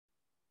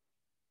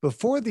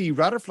Before the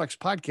Riderflex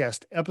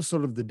podcast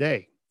episode of the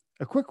day,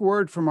 a quick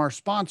word from our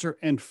sponsor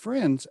and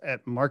friends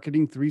at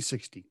Marketing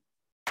 360.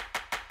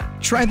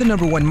 Try the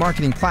 #1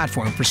 marketing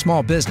platform for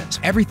small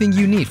business. Everything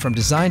you need from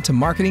design to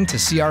marketing to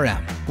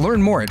CRM.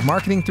 Learn more at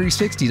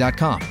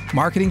marketing360.com.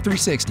 Marketing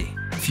 360.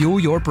 Fuel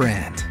your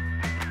brand.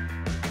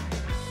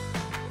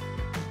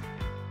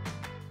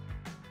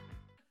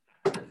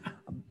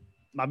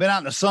 I've been out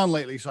in the sun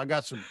lately, so I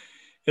got some.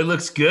 It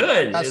looks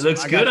good. It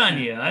looks good on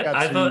you.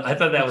 I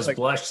thought that was like,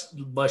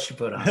 blush you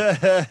put on.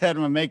 Had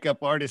my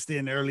makeup artist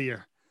in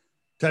earlier,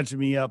 touching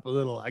me up a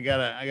little. I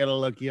gotta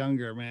look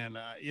younger, man.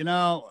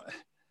 I'll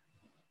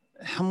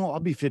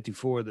be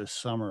 54 this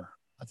summer.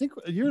 I think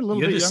you're a little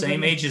bit younger. You're the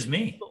same age as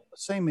me.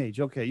 Same age.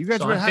 Okay. You guys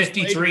so were I'm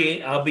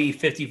 53. I'll be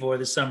 54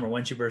 this summer.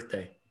 When's your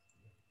birthday?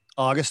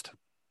 August.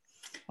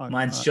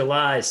 Mine's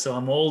July, so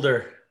I'm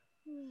older.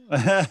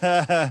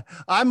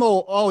 I'm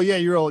old. Oh yeah,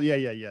 you're old.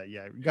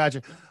 Yeah.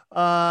 Gotcha.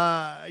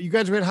 You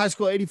graduated high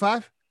school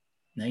 85?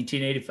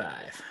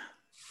 1985.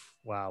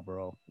 Wow,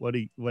 bro.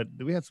 We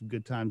had some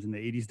good times in the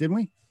 80s, didn't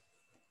we?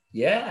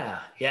 Yeah,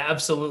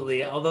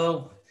 absolutely.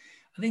 Although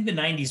I think the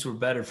 90s were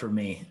better for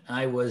me.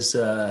 I was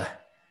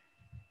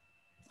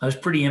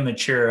pretty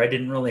immature. I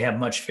didn't really have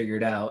much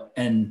figured out.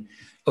 And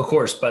of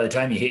course, by the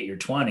time you hit your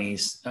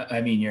 20s,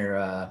 by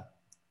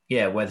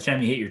the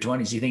time you hit your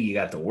 20s, you think you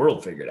got the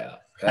world figured out,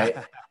 right?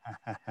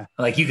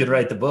 Like you could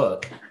write the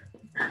book.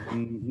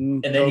 Mm-hmm,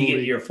 and then you get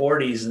to your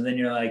 40s and then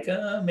you're like,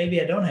 maybe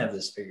I don't have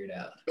this figured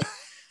out.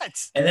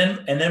 and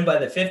then by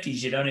the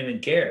 50s, you don't even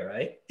care,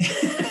 right?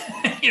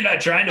 You're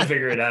not trying to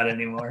figure it out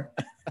anymore.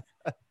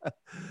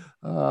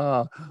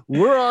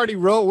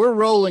 We're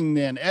rolling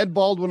then. Ed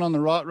Baldwin on the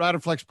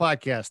Riderflex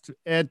podcast.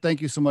 Ed,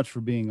 thank you so much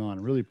for being on.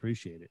 I really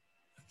appreciate it.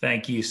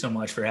 Thank you so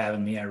much for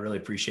having me. I really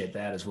appreciate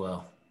that as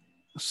well.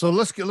 So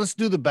let's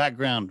do the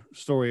background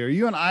story. Are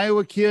you an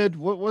Iowa kid?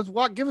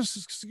 What? Give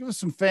us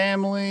some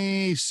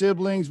family,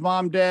 siblings,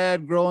 mom,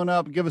 dad, growing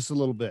up. Give us a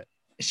little bit.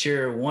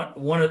 Sure.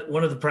 One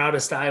of the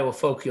proudest Iowa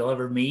folk you'll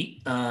ever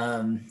meet.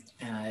 A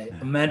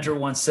mentor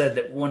once said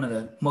that one of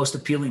the most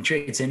appealing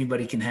traits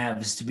anybody can have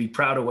is to be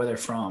proud of where they're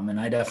from, and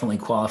I definitely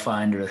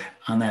qualify on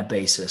that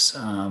basis.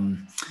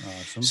 Awesome.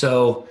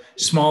 So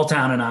small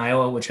town in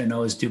Iowa, which I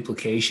know is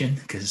duplication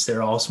because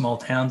they're all small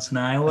towns in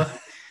Iowa.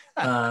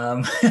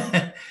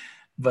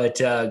 But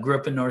grew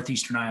up in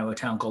northeastern Iowa, a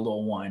town called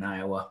Oelwein,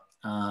 Iowa.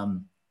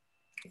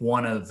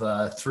 One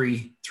of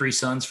three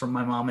sons from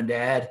my mom and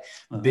dad,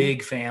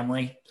 big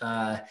family.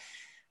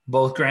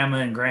 Both grandma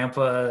and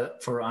grandpa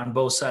on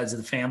both sides of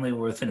the family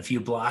were within a few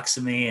blocks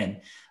of me.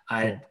 And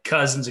I had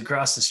cousins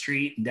across the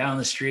street and down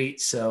the street.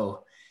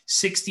 So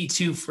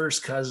 62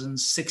 first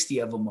cousins, 60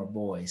 of them were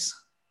boys.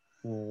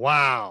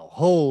 Wow.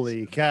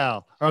 Holy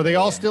cow. Are they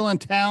all still in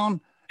town?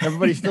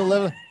 Everybody still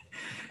living?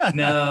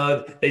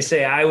 No, they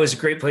say Iowa's a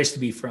great place to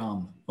be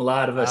from. A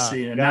lot of us,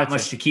 gotcha. not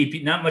much to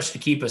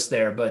keep us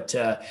there, but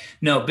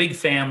no, big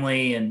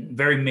family and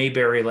very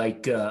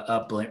Mayberry-like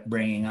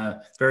upbringing.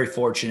 Very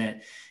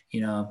fortunate.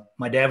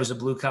 My dad was a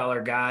blue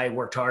collar guy,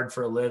 worked hard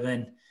for a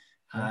living.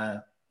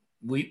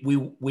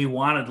 We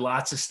wanted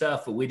lots of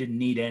stuff, but we didn't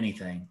need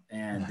anything.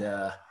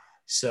 And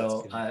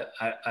so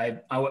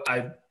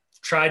I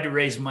tried to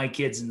raise my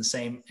kids in the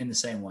same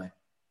way.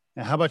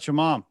 Now, how about your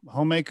mom?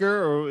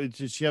 Homemaker, or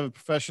did she have a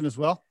profession as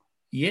well?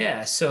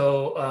 Yeah.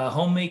 So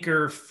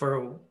homemaker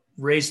for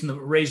raising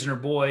her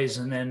boys.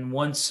 And then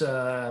once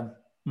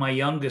my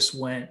youngest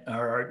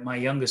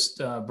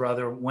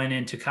brother went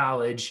into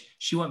college,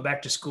 she went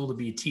back to school to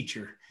be a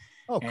teacher.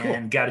 Oh, cool.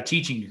 And got a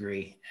teaching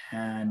degree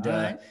and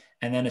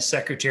then a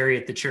secretary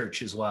at the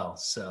church as well.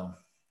 So.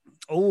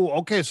 Oh,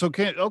 okay. So,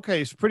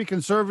 it's pretty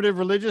conservative,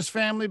 religious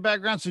family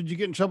background. So did you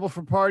get in trouble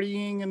for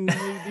partying and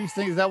these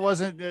things? That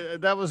was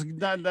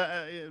not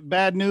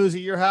bad news at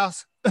your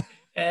house?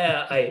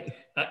 Yeah,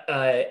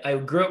 I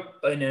grew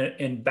up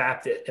in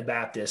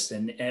Baptist,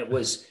 and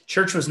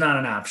church was not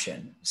an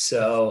option.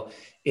 So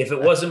if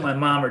it wasn't my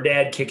mom or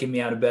dad kicking me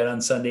out of bed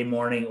on Sunday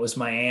morning, it was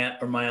my aunt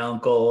or my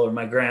uncle or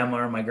my grandma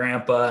or my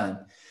grandpa.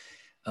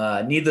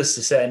 And needless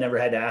to say, I never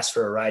had to ask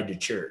for a ride to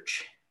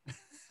church.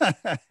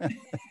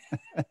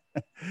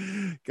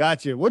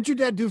 Gotcha. What'd your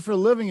dad do for a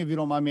living, if you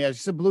don't mind me asking? You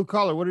said blue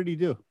collar. What did he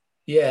do?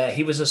 Yeah,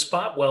 he was a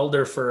spot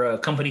welder for a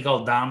company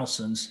called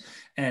Donaldson's.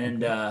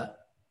 And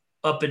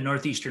up in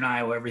northeastern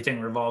Iowa,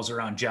 everything revolves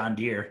around John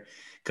Deere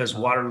because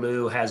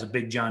Waterloo has a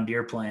big John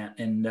Deere plant.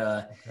 And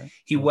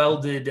he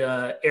welded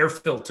air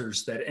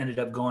filters that ended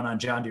up going on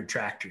John Deere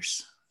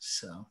tractors.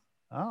 So,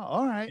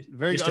 all right.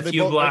 Just a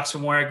few blocks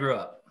from where I grew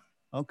up.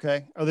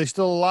 Okay. Are they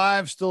still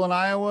alive, still in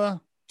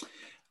Iowa?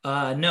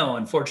 No,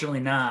 unfortunately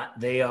not.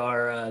 They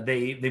are,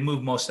 they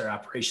moved most of their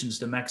operations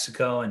to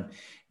Mexico, and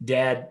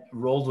Dad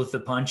rolled with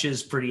the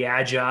punches, pretty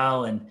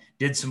agile, and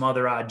did some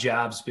other odd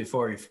jobs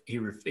before he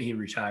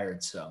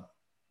retired. So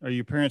are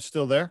your parents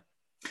still there?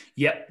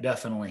 Yep,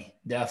 definitely.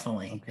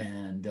 Okay.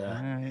 And all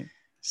right.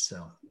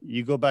 So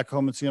you go back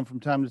home and see them from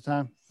time to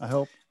time, I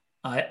hope.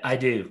 I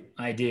do.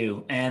 I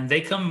do. And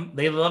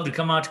they love to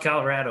come out to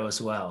Colorado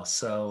as well.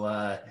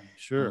 So,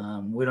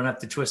 Sure. we don't have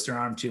to twist their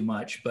arm too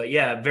much, but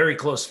yeah, very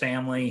close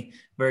family,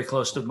 very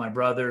close to my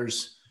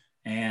brothers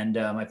and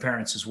my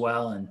parents as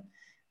well. And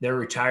they're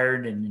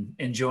retired and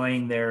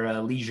enjoying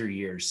their leisure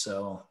years.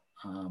 So,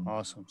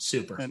 Awesome.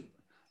 super.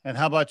 And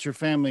how about your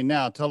family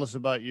now? Tell us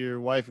about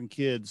your wife and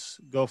kids.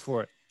 Go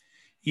for it.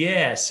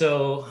 Yeah.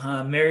 So,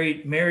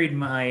 married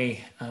my,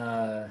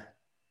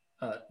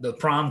 the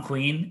prom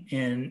queen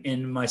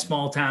in my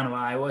small town of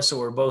Iowa. So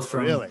we're both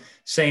from Really?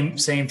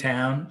 same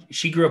town.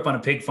 She grew up on a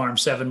pig farm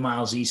 7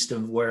 miles east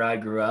of where I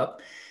grew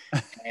up.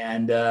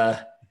 And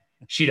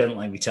she doesn't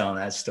like me telling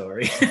that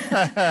story.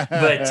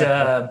 But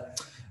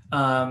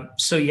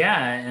so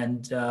yeah,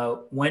 and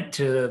went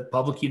to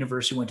public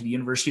university, went to the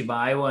University of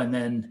Iowa. And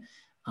then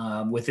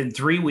within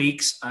 3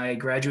 weeks, I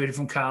graduated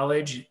from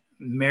college,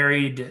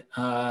 married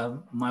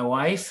my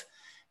wife,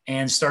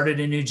 and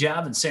started a new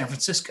job in San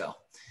Francisco.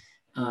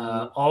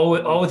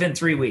 All within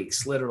 3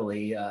 weeks,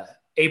 literally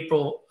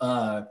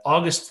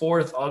August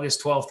 4th,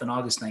 August 12th, and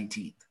August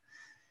 19th.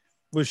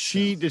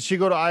 Did she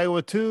go to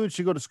Iowa too? Did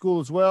she go to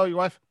school as well, your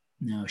wife?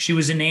 No, she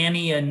was a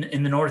nanny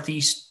in the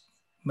Northeast,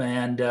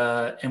 and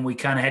we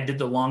kind of did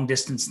the long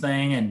distance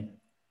thing. And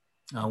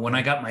when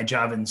I got my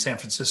job in San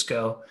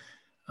Francisco,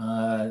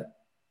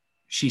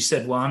 she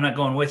said, well, I'm not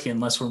going with you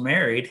unless we're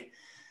married.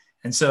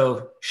 And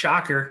so,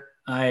 shocker,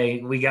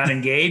 we got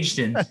engaged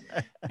and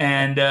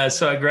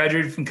so I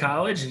graduated from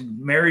college and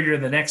married her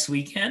the next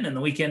weekend. And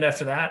the weekend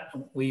after that,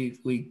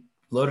 we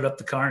loaded up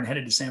the car and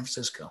headed to San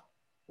Francisco.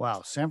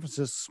 Wow. San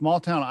Francisco, small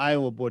town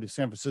Iowa boy to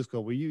San Francisco.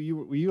 Were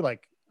you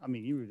like, I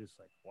mean, you were just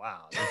like,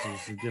 wow,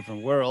 this is a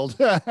different world.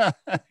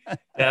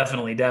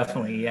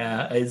 Definitely.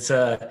 Yeah. It's,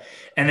 and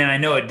then I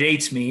know it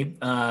dates me,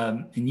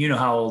 and you know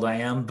how old I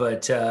am,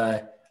 but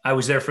I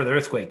was there for the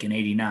earthquake in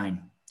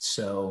 '89.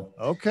 So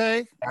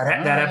okay,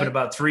 that happened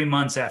about 3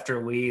 months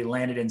after we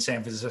landed in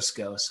San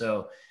Francisco.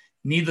 So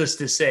needless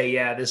to say,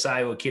 yeah, this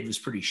Iowa kid was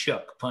pretty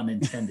shook, pun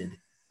intended.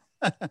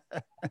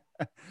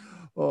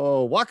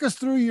 Oh, walk us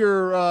through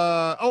your,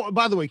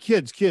 by the way,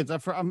 kids,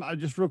 I'm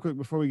just real quick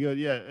before we go.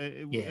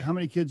 Yeah. How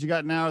many kids you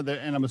got now?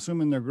 And I'm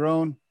assuming they're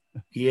grown.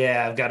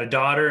 Yeah. I've got a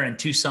daughter and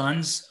 2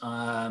 sons.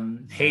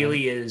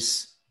 Haley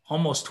is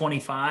almost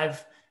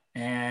 25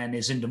 and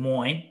is in Des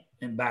Moines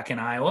and back in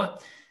Iowa.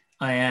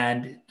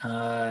 And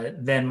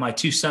then my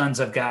 2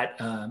 sons, I've got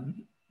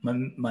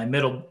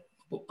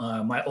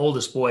my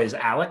oldest boy is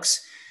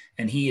Alex,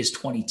 and he is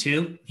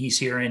 22. He's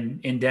here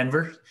in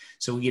Denver,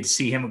 so we get to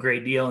see him a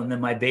great deal. And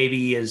then my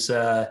baby is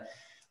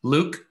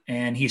Luke,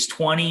 and he's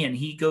 20, and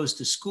he goes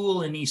to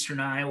school in Eastern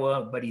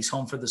Iowa, but he's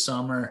home for the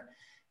summer.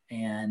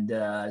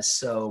 And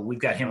so we've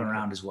got him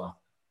around as well.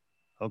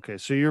 Okay,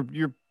 so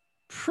you're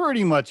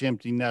pretty much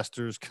empty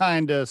nesters,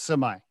 kind of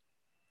semi.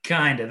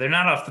 Kinda. They're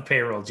not off the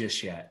payroll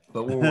just yet,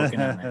 but we're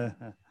working on it.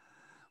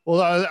 Well,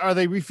 are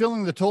they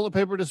refilling the toilet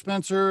paper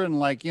dispenser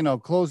and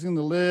closing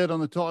the lid on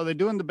the toilet? Are they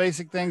doing the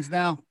basic things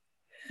now?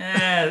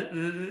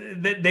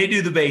 They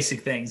do the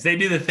basic things. They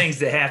do the things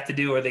they have to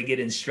do or they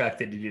get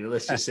instructed to do.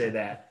 Let's just say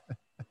that.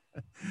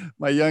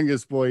 My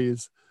youngest boy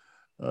is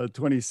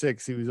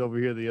 26. He was over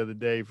here the other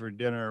day for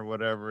dinner or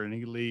whatever, and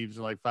he leaves.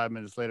 And like 5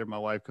 minutes later, my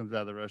wife comes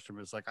out of the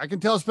restroom. It's like, I can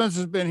tell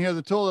Spencer's been here.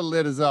 The toilet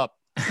lid is up.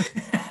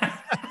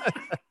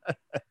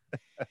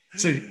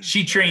 So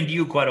she trained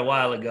you quite a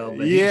while ago,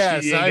 but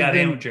yes, she got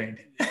him trained.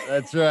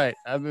 That's right.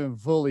 I've been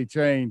fully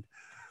trained.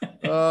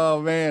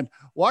 Oh man.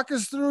 Walk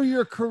us through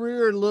your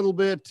career a little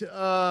bit.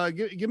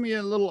 Give me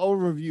a little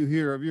overview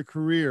here of your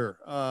career,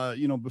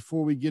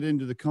 before we get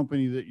into the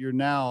company that you're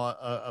now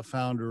a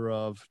founder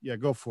of. Yeah,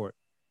 go for it.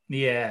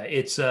 Yeah,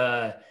 it's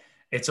a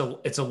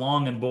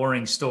long and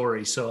boring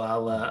story. So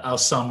I'll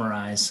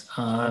summarize.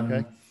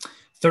 Okay.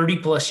 30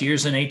 plus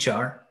years in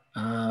HR.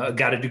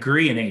 Got a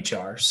degree in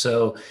HR.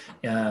 So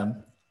I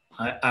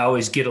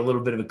always get a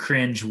little bit of a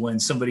cringe when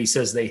somebody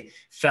says they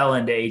fell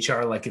into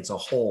HR like it's a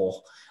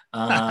hole.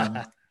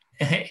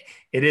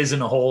 It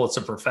isn't a hole, it's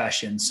a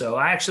profession. So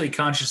I actually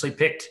consciously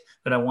picked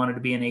that I wanted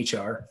to be in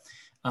HR.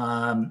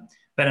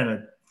 Been in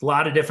a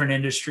lot of different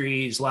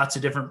industries, lots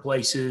of different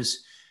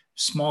places,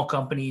 small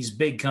companies,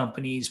 big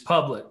companies,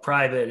 public,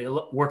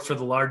 private. Worked for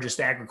the largest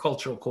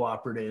agricultural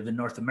cooperative in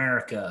North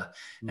America.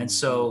 Mm-hmm. And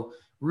so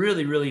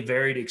really, really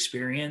varied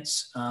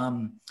experience.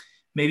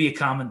 Maybe a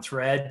common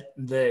thread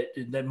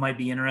that might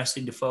be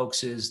interesting to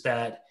folks is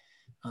that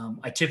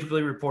I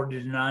typically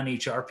reported to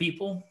non-HR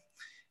people,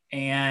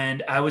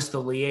 and I was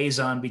the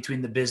liaison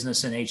between the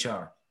business and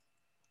HR.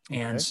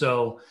 Okay. And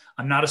so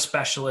I'm not a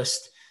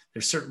specialist.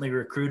 There's certainly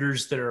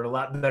recruiters that are a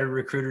lot better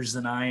recruiters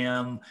than I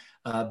am,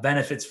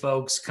 benefits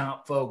folks,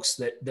 comp folks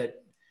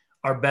that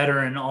are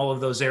better in all of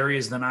those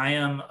areas than I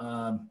am.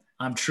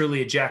 I'm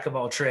truly a jack of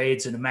all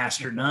trades and a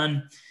master of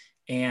none.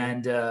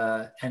 And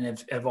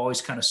have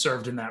always kind of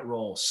served in that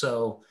role.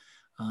 So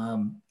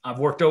I've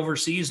worked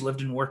overseas,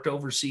 lived and worked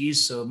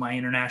overseas. So my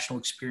international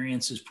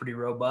experience is pretty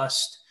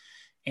robust.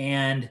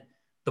 And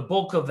the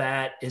bulk of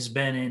that has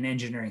been in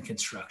engineering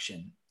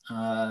construction.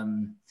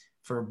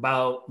 for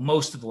about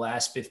most of the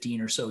last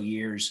 15 or so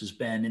years has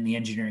been in the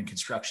engineering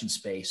construction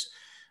space.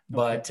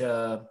 But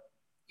I've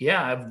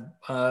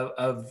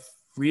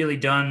really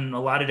done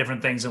a lot of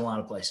different things in a lot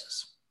of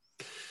places.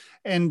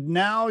 And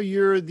now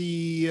you're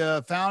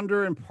the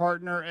founder and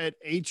partner at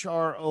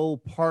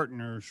HRO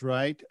Partners,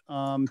 right?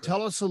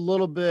 Tell us a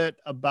little bit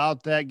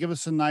about that. Give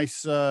us a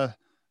nice 3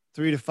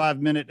 to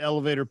 5 minute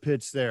elevator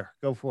pitch there.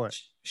 Go for it.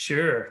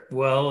 Sure.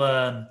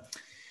 Well,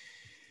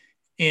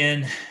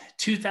 in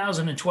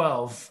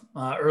 2012,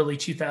 early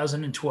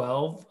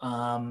 2012,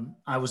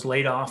 I was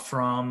laid off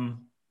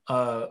from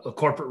a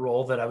corporate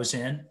role that I was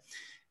in.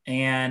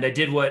 And I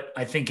did what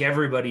I think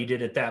everybody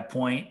did at that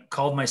point,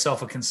 called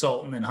myself a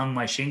consultant and hung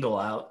my shingle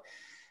out,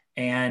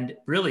 and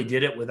really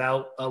did it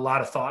without a lot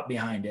of thought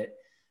behind it,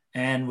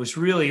 and was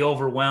really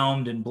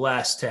overwhelmed and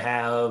blessed to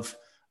have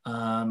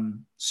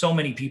so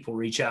many people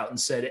reach out and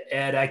said,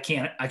 Ed, I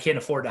can't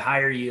afford to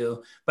hire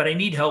you, but I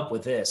need help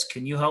with this.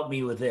 Can you help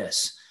me with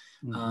this?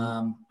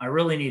 Mm-hmm. I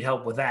really need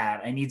help with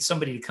that. I need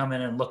somebody to come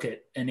in and look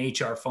at an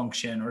HR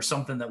function or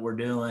something that we're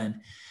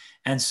doing.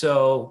 And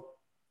so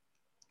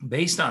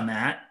based on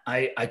that,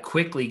 I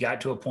quickly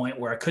got to a point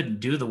where I couldn't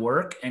do the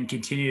work and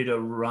continue to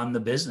run the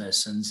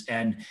business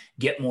and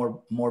get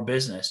more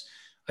business.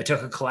 I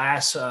took a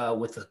class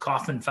with the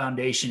Kauffman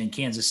Foundation in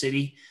Kansas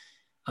City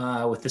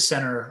with the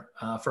Center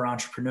for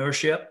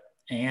Entrepreneurship,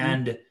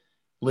 and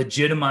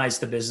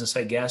legitimized the business,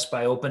 I guess,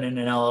 by opening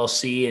an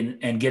LLC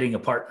and getting a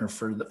partner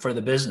for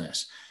the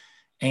business.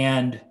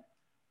 And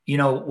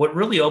what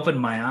really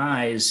opened my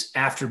eyes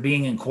after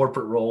being in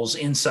corporate roles,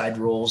 inside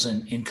roles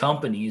in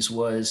companies,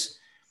 was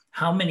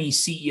how many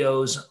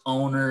CEOs,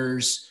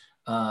 owners,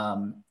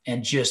 and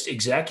just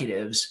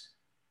executives,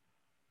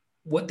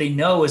 what they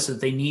know is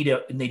that they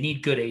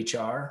need good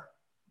HR,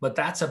 but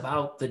that's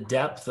about the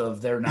depth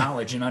of their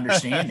knowledge and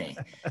understanding.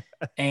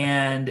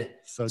 And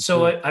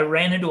so I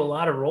ran into a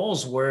lot of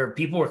roles where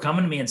people were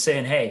coming to me and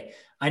saying, hey,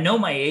 I know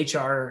my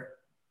HR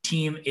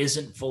team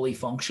isn't fully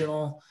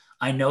functional.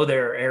 I know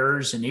there are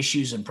errors and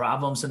issues and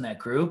problems in that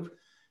group,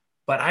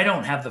 but I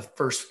don't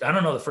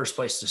know the first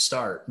place to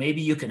start.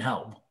 Maybe you can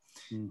help.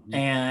 Mm-hmm.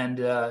 And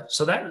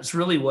so that was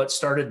really what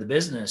started the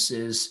business,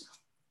 is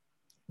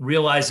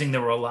realizing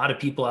there were a lot of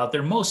people out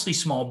there, mostly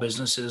small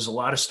businesses, a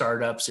lot of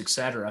startups, et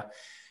cetera,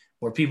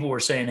 where people were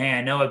saying, hey,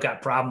 I know I've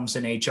got problems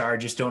in HR,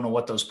 just don't know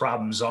what those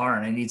problems are.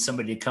 And I need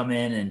somebody to come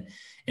in and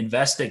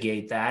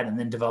investigate that and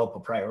then develop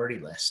a priority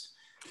list.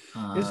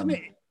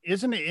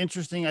 Isn't it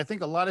interesting? I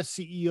think a lot of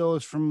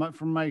CEOs from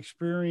my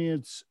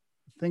experience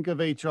think of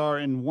HR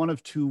in one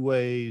of two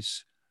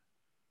ways.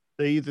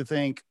 They either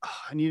think,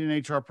 I need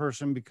an HR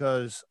person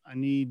because I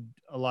need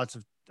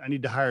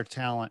to hire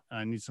talent. And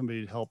I need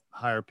somebody to help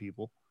hire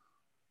people.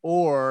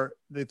 Or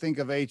they think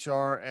of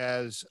HR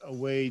as a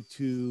way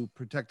to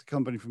protect the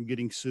company from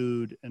getting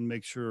sued and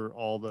make sure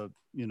all the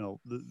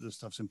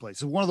stuff's in place.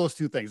 So one of those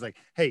two things, like,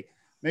 hey,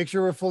 make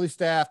sure we're fully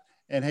staffed,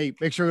 and hey,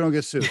 make sure we don't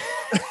get sued.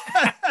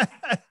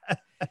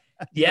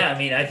 Yeah, I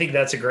mean, I think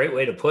that's a great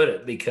way to put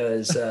it,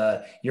 because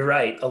you're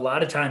right. A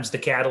lot of times the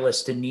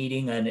catalyst to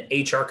needing an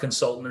HR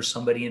consultant or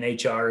somebody in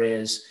HR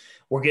is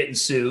we're getting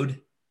sued,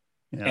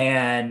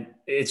 and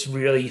it's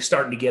really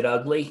starting to get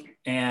ugly.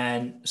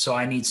 And so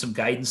I need some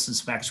guidance and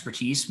some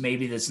expertise.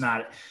 Maybe that's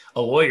not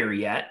a lawyer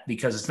yet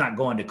because it's not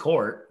going to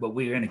court, but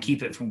we're going to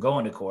keep it from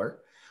going to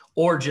court.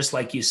 Or just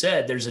like you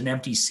said, there's an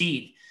empty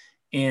seat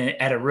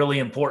at a really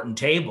important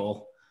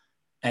table,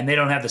 and they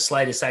don't have the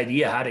slightest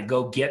idea how to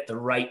go get the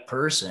right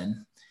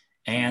person.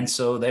 And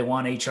so they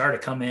want HR to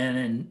come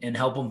in and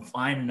help them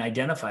find and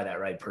identify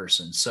that right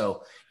person.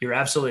 So you're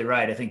absolutely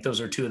right. I think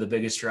those are two of the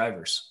biggest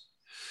drivers.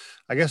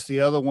 I guess the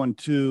other one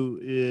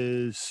too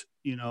is,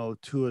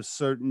 to a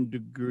certain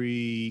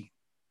degree,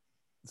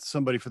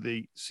 somebody for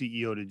the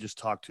CEO to just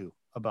talk to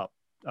about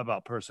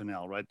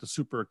personnel, right? The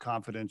super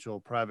confidential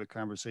private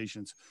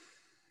conversations.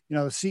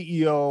 The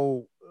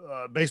CEO,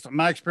 based on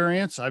my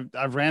experience,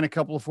 I've ran a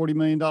couple of $40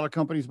 million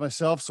companies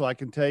myself. So I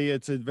can tell you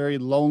it's a very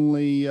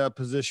lonely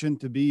position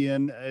to be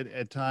in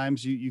at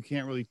times. You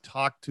can't really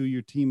talk to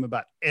your team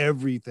about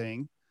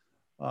everything.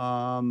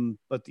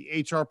 But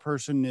the HR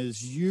person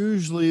is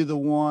usually the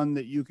one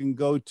that you can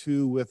go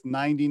to with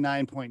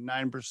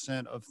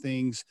 99.9% of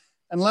things,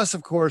 unless,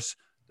 of course,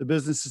 the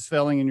business is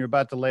failing and you're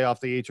about to lay off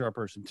the HR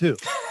person too.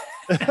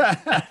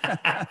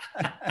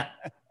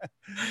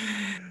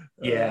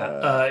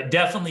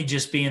 Definitely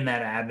just being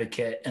that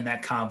advocate and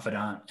that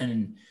confidant.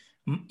 And,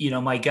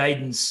 my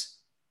guidance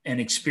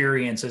and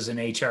experience as an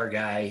HR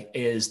guy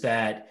is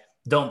that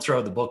don't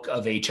throw the book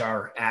of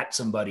HR at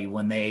somebody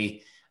when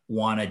they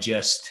want to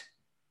just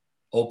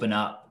open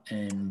up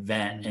and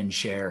vent and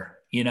share.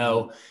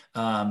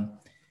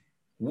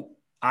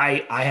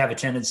 I have a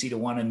tendency to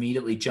want to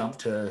immediately jump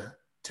to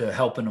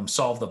helping them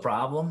solve the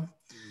problem.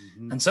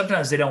 Mm-hmm. And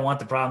sometimes they don't want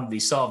the problem to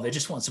be solved. They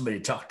just want somebody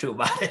to talk to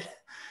about it.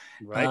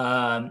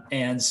 Right.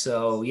 And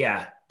so,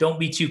 don't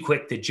be too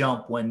quick to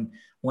jump when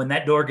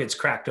that door gets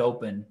cracked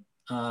open.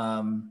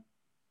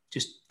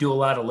 Just do a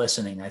lot of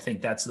listening. I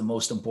think that's the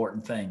most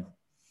important thing.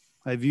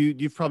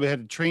 You've probably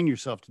had to train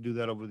yourself to do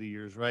that over the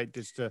years, right?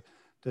 Just to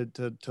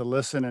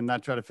listen and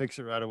not try to fix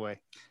it right away.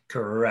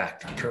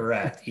 Correct.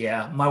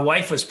 Yeah. My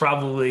wife was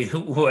probably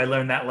who I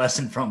learned that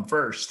lesson from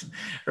first,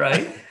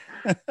 right?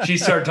 She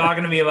started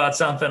talking to me about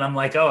something. I'm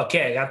like, oh,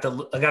 okay, I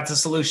got the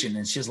solution.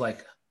 And she's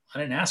like, I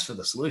didn't ask for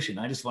the solution.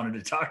 I just wanted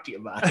to talk to you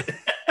about it.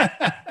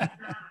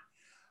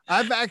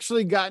 I've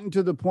actually gotten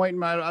to the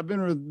point I've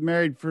been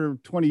married for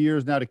 20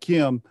 years now to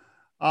Kim.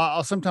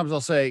 Sometimes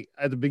I'll say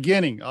at the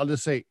beginning, I'll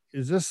just say,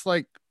 is this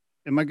like,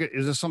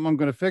 is this something I'm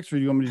going to fix, or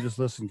do you want me to just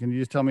listen? Can you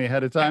just tell me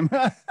ahead of time?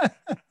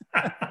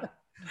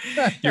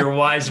 You're a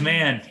wise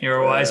man.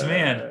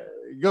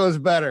 It goes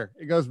better.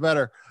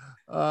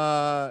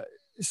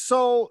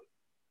 So,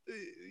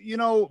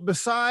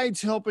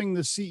 besides helping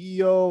the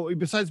CEO,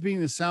 besides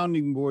being the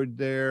sounding board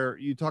there,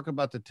 you talk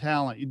about the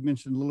talent. You'd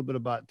mentioned a little bit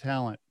about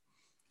talent.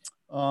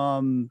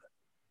 Are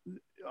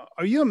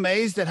you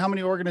amazed at how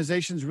many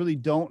organizations really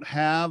don't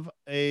have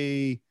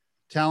a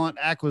talent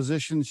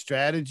acquisition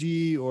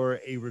strategy or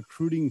a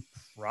recruiting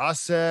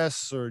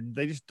process, or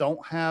they just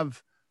don't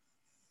have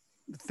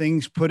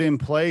things put in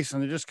place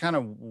and they're just kind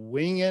of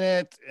winging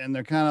it, and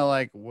they're kind of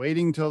like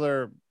waiting till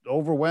they're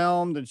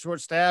overwhelmed and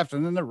short-staffed,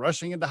 and then they're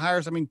rushing into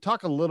hires? I mean,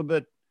 talk a little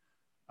bit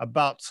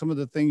about some of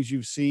the things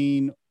you've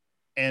seen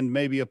and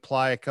maybe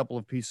apply a couple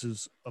of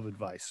pieces of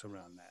advice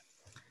around that.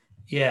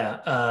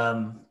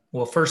 Yeah.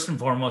 Well, first and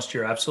foremost,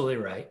 you're absolutely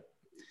right.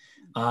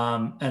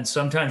 And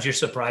sometimes you're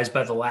surprised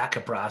by the lack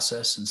of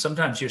process, and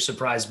sometimes you're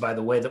surprised by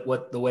the way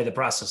the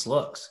process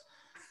looks.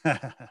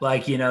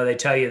 Like, they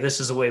tell you this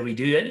is the way we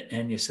do it,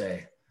 and you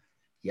say,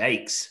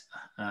 yikes.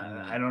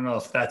 I don't know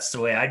if that's the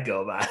way I'd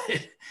go about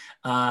it.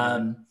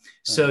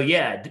 So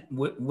yeah,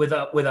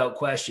 without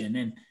question.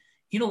 And,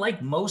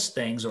 like most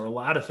things or a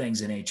lot of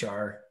things in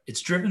HR,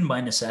 it's driven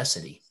by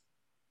necessity.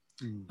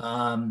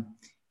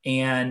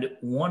 And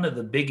one of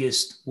the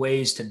biggest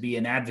ways to be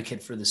an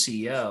advocate for the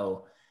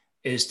CEO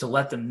is to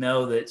let them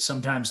know that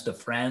sometimes the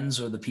friends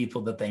or the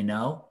people that they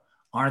know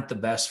aren't the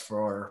best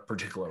for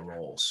particular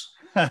roles.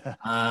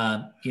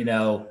 And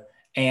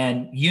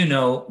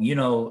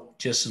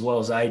just as well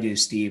as I do,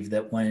 Steve,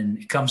 that when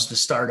it comes to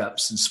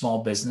startups and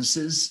small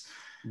businesses,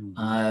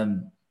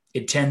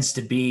 it tends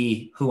to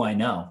be who I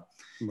know.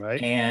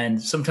 Right. And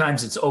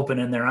sometimes it's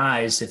opening their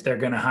eyes if they're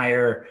going to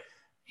hire,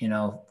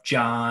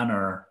 John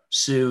or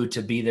Sue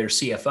to be their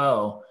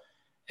CFO,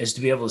 is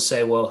to be able to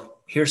say, well,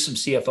 here's some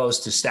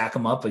CFOs to stack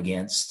them up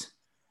against.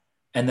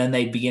 And then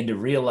they begin to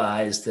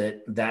realize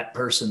that that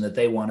person that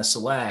they want to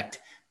select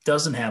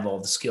doesn't have all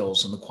the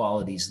skills and the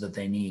qualities that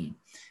they need.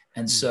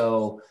 And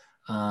so,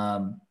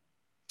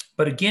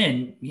 but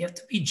again, you have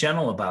to be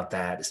gentle about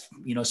that,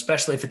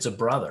 especially if it's a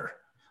brother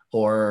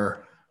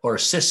or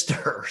sister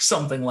or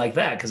something like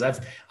that. Cause I've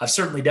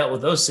certainly dealt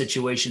with those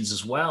situations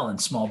as well in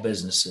small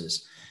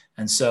businesses.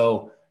 And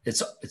so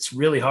it's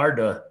really hard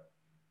to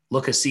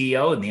look a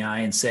CEO in the eye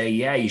and say,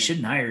 yeah, you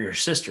shouldn't hire your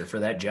sister for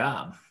that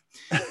job.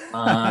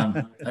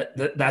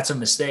 That's a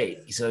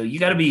mistake. So you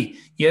gotta be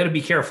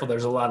careful.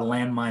 There's a lot of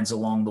landmines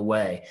along the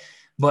way,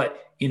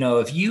 but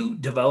if you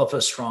develop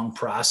a strong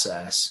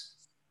process,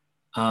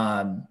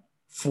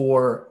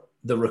 for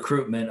the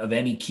recruitment of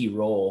any key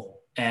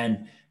role,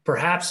 and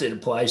perhaps it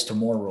applies to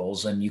more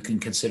roles, and you can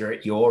consider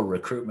it your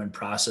recruitment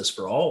process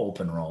for all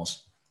open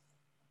roles.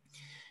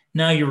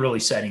 Now you're really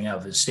setting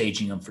up and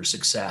staging them for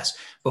success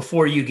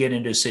before you get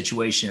into a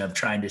situation of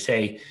trying to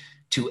say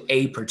to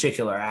a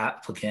particular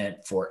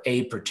applicant for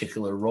a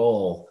particular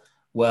role,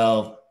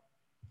 well,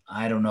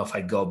 I don't know if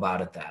I'd go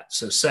about it that.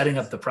 So setting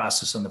up the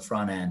process on the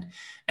front end,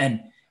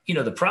 and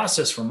the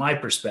process from my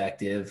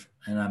perspective,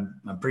 and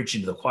I'm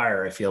preaching to the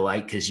choir, I feel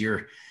like, because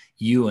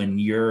you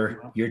and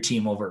your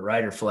team over at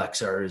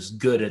RiderFlex are as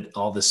good at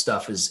all this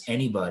stuff as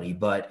anybody,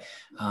 but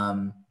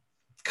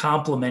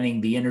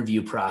complementing the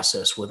interview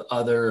process with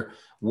other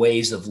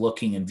ways of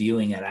looking and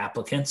viewing at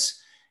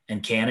applicants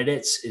and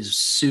candidates is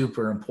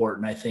super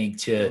important, I think,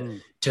 to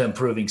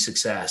improving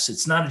success.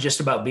 It's not just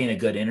about being a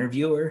good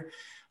interviewer,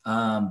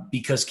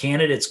 because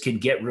candidates can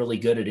get really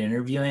good at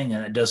interviewing,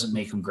 and it doesn't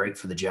make them great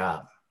for the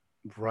job.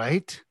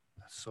 Right.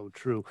 That's so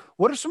true.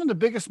 What are some of the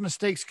biggest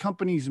mistakes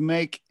companies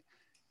make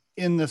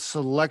in the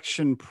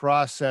selection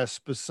process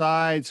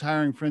besides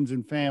hiring friends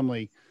and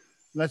family?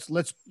 Let's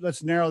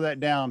narrow that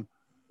down.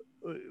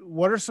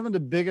 What are some of the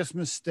biggest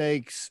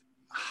mistakes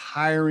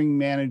hiring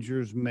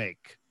managers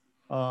make?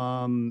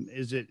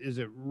 Is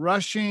it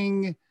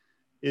rushing?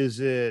 Is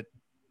it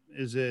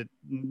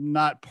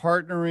not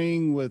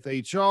partnering with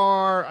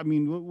HR? I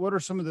mean, what are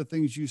some of the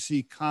things you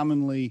see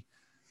commonly,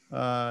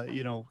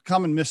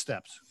 common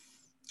missteps?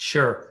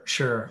 Sure.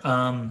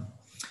 I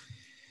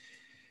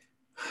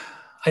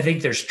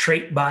think there's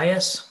trait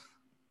bias.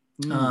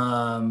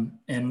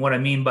 And what I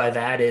mean by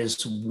that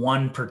is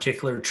one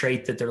particular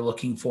trait that they're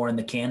looking for in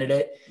the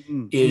candidate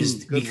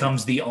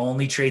becomes the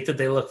only trait that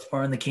they look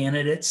for in the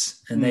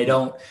candidates, and they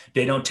don't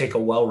take a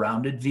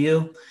well-rounded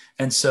view.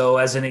 And so,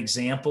 as an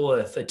example,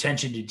 if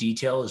attention to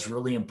detail is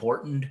really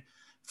important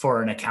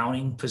for an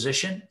accounting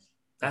position,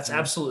 that's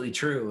absolutely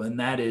true, and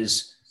that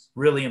is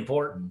really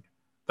important.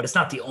 but it's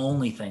not the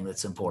only thing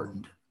that's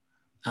important.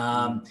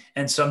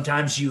 And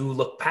sometimes you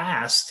look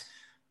past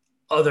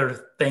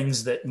other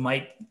things that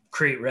might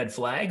create red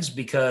flags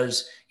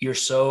because you're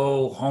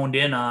so honed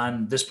in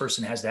on this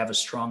person has to have a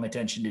strong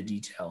attention to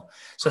detail.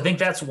 So I think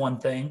that's one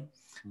thing.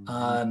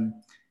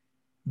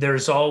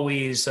 There's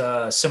always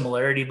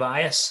similarity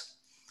bias.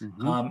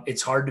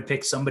 It's hard to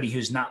pick somebody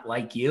who's not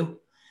like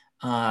you.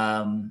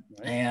 And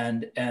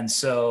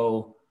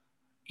so,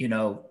 you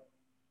know,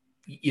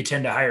 you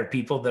tend to hire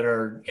people that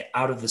are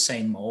out of the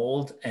same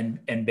mold.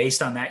 And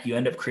based on that, you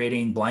end up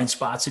creating blind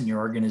spots in your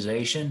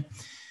organization.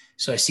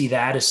 So I see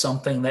that as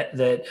something that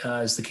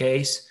is the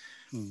case.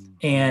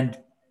 And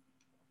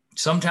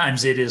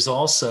sometimes it is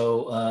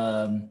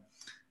also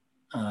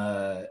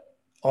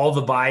all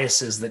the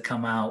biases that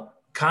come out,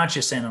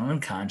 conscious and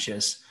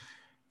unconscious,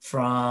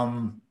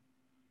 from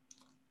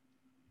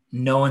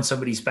knowing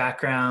somebody's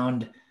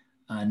background,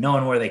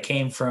 knowing where they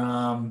came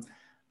from,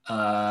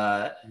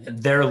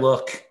 their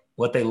look,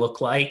 what they look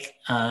like.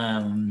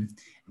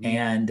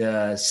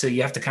 And so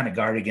you have to kind of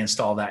guard against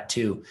all that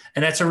too.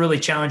 And that's a really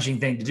challenging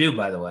thing to do,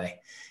 by the way,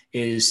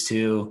 is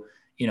to,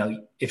 you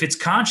know, if it's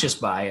conscious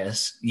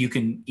bias, you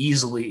can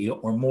easily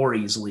or more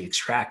easily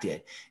extract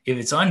it. If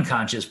it's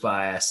unconscious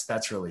bias,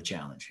 that's really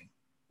challenging.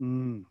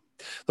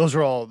 Those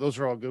are all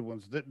good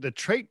ones. The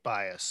trait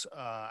bias,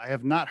 I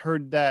have not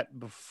heard that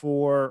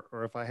before,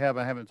 or if I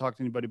haven't talked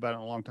to anybody about it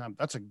in a long time.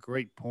 That's a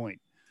great point.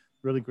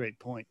 Really great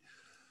point.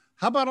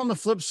 How about on the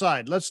flip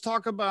side? Let's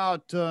talk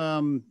about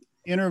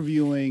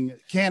interviewing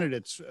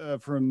candidates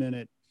for a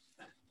minute.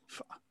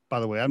 By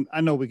the way,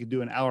 I know we could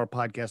do an hour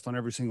podcast on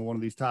every single one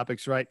of these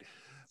topics, right?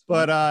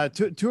 But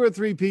two or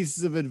three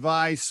pieces of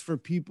advice for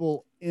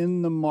people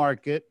in the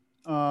market,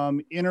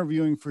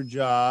 interviewing for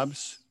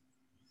jobs,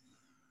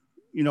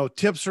 you know,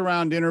 tips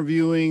around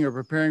interviewing or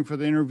preparing for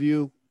the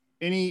interview.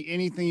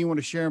 Anything you want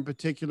to share in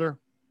particular?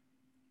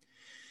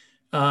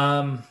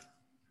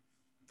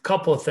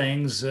 Couple of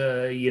things,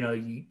 you know,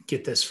 you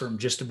get this from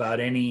just about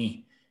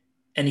any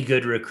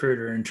good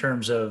recruiter in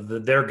terms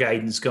of their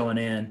guidance going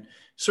in.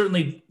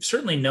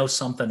 Certainly know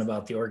something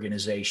about the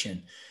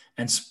organization,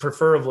 and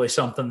preferably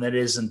something that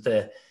isn't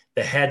the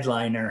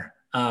headliner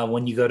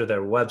when you go to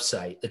their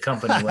website, the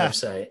company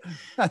website,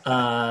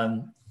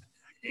 and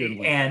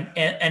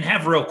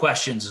have real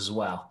questions as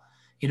well.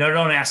 You know,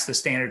 don't ask the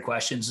standard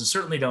questions, and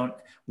certainly don't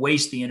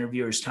waste the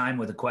interviewer's time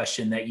with a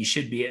question that you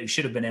should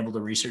have been able to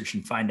research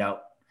and find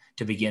out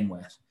to begin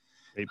with.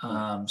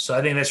 So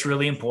I think that's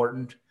really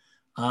important.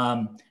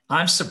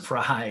 I'm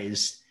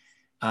surprised,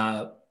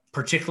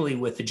 particularly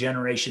with the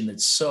generation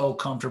that's so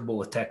comfortable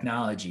with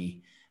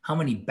technology, how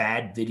many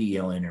bad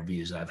video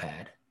interviews I've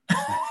had.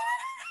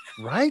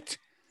 Right?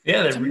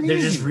 Yeah, they're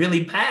just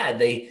really bad.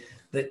 They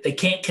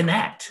can't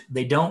connect.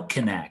 They don't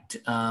connect.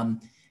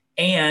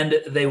 And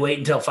they wait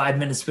until 5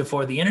 minutes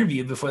before the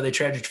interview before they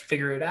try to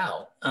figure it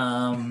out.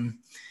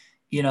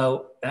 You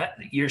know,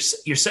 you're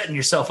setting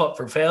yourself up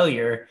for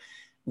failure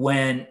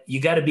when you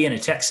got to be in a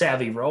tech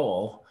savvy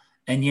role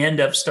and you end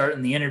up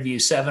starting the interview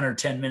 7 or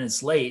 10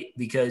 minutes late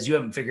because you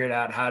haven't figured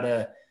out how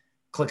to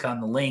click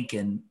on the link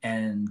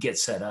and get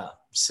set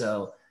up.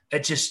 So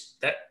that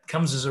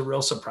comes as a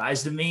real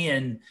surprise to me,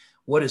 and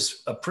what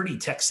is a pretty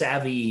tech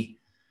savvy,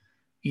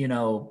 you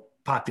know,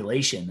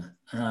 population.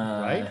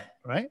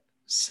 Right.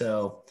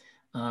 So,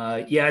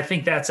 yeah, I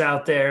think that's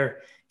out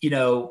there. You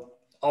know,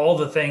 all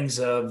the things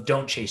of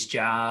don't chase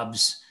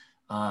jobs.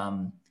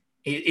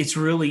 It's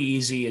really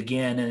easy,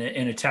 again,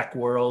 in a tech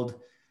world,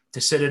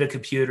 to sit at a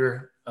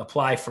computer,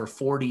 apply for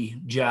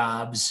 40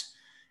 jobs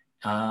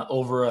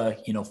over a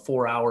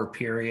 4-hour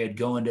period,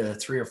 go into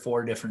 3 or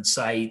 4 different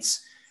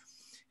sites,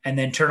 and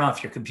then turn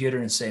off your computer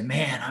and say,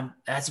 "Man,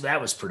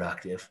 that was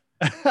productive."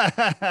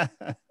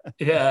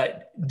 Yeah,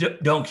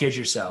 don't kid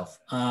yourself.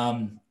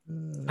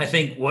 I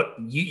think what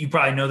you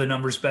probably know the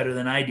numbers better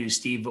than I do,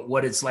 Steve, but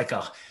what it's like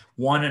a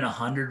 1 in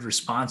 100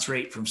 response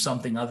rate from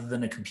something other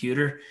than a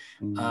computer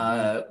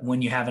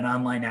when you have an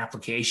online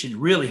application,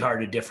 really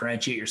hard to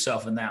differentiate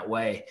yourself in that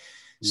way.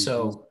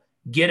 So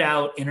get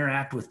out,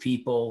 interact with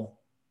people,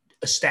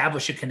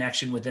 establish a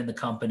connection within the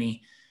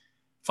company,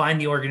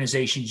 find the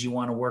organizations you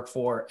want to work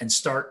for, and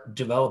start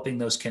developing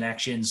those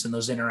connections and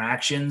those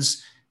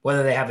interactions,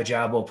 whether they have a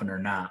job open or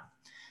not.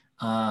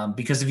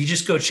 Because if you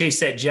just go chase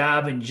that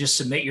job and you just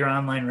submit your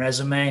online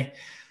resume,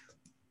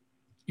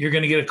 you're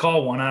going to get a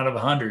call 1 out of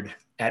 100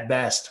 at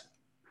best.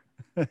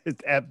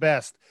 At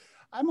best.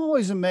 I'm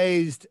always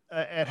amazed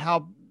at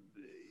how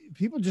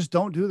people just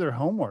don't do their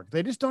homework.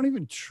 They just don't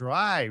even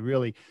try,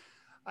 really.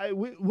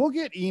 We'll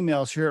get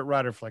emails here at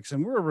Riderflex,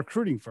 and we're a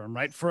recruiting firm,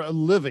 right? For a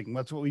living.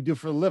 That's what we do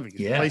for a living.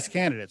 Yeah. Place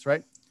candidates,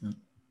 right?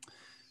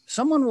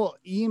 Someone will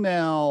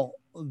email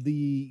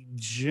the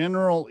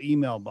general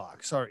email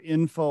box, our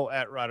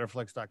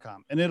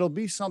info@riderflex.com. And it'll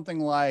be something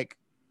like,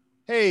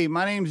 "Hey,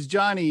 my name's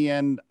Johnny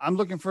and I'm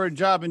looking for a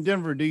job in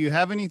Denver. Do you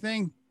have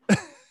anything?"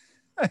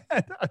 I'm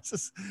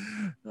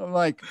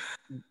like,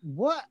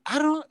 what? How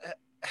do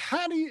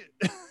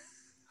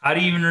How do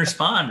you even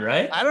respond,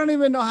 right? I don't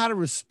even know how to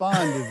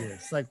respond to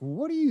this. Like,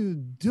 what are you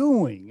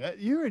doing?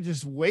 You're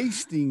just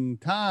wasting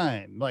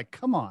time. Like,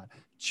 come on,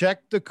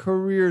 check the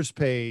careers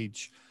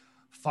page,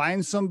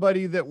 find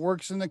somebody that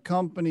works in the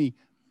company.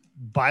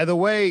 By the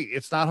way,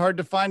 it's not hard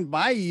to find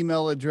my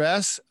email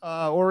address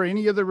or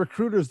any of the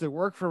recruiters that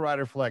work for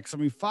RiderFlex. I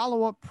mean,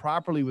 follow up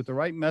properly with the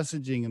right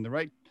messaging and the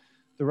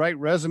right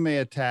resume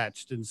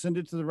attached and send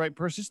it to the right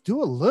person. Just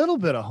do a little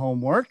bit of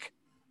homework.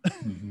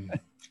 Mm-hmm.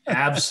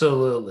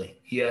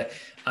 Absolutely. Yeah.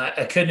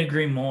 I couldn't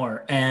agree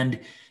more. And,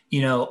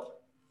 you know,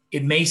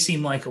 it may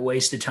seem like a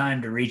waste of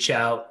time to reach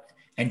out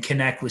and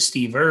connect with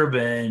Steve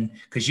Urban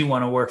because you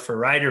want to work for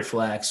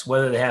RiderFlex,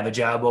 whether they have a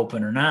job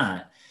open or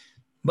not,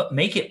 but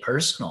make it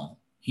personal,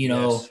 you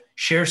know, Yes.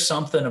 Share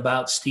something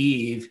about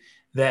Steve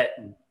that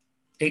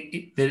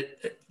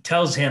that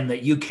tells him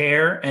that you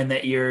care and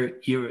that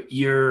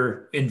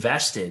you're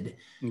invested,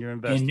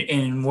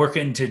 in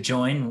working to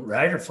join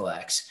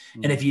RiderFlex.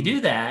 Mm-hmm. And if you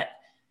do that,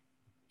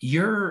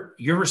 your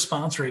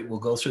response rate will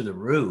go through the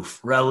roof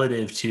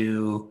relative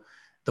to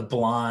the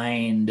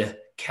blind,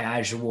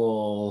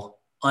 casual,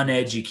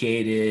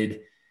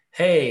 uneducated.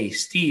 Hey,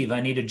 Steve,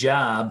 I need a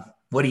job.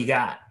 What do you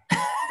got?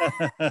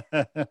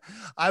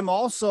 I'm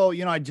also,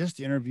 I just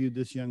interviewed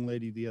this young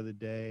lady the other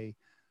day,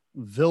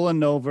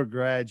 Villanova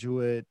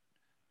graduate,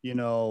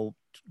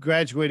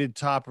 graduated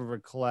top of her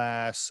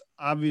class,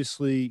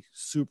 obviously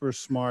super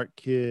smart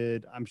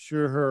kid. I'm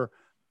sure her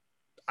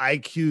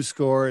IQ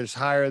score is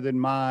higher than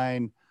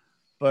mine,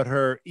 but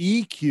her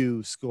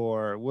EQ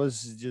score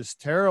was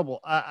just terrible.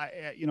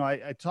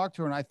 I talked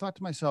to her and I thought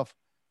to myself,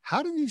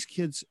 how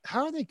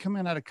are they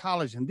coming out of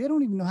college and they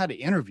don't even know how to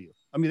interview?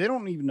 I mean, they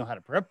don't even know how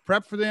to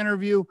prep for the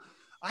interview.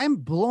 I'm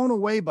blown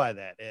away by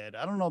that, Ed.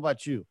 I don't know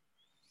about you.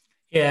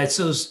 Yeah, it's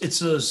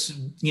those,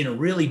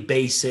 really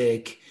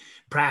basic,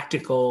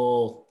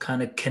 practical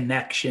kind of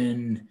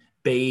connection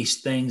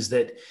based things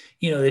that,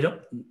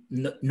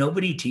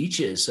 nobody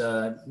teaches.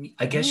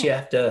 I guess you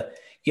have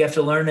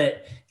to learn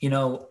it.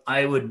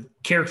 I would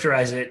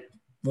characterize it.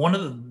 One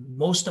of the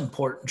most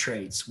important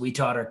traits we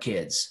taught our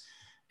kids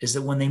is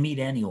that when they meet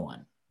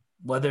anyone,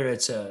 whether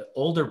it's an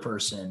older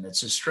person,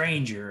 it's a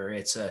stranger,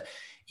 it's a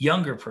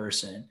younger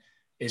person,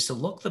 is to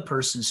look the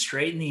person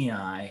straight in the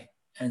eye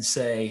and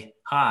say,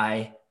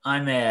 "Hi,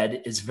 I'm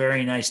Ed. It's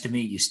very nice to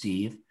meet you,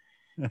 Steve,"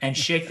 and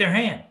shake their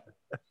hand.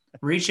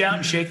 Reach out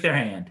and shake their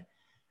hand.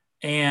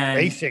 And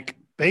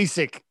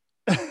basic.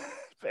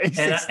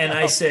 And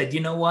I said, you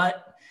know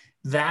what?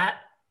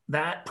 That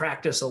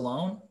practice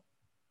alone,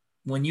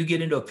 when you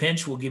get into a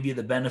pinch, will give you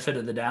the benefit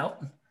of the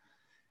doubt.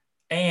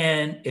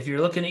 And if you're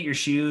looking at your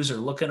shoes or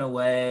looking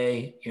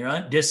away,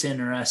 you're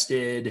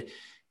disinterested,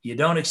 you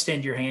don't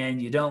extend your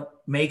hand, you don't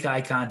make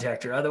eye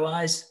contact or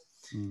otherwise,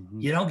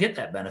 you don't get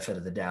that benefit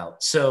of the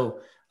doubt.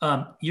 So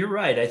you're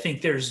right. I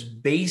think there's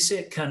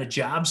basic kind of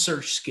job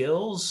search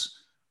skills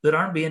that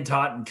aren't being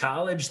taught in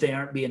college. They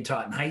aren't being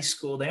taught in high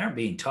school. They aren't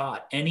being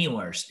taught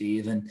anywhere,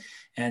 Steve.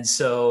 And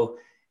so,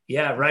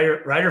 yeah,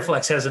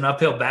 RiderFlex has an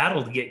uphill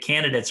battle to get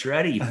candidates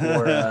ready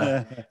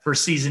for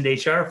seasoned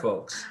HR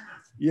folks.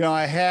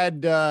 I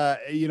had,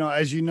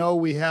 as you know,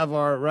 we have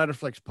our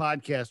RiderFlex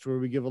podcast where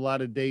we give a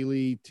lot of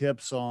daily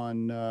tips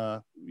on,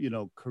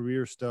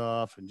 career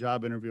stuff and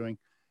job interviewing.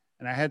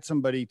 And I had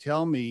somebody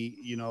tell me,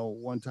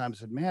 one time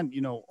said, man,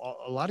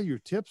 a lot of your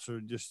tips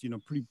are just,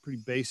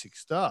 pretty basic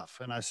stuff.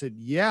 And I said,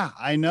 yeah,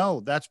 I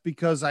know. That's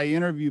because I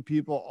interview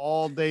people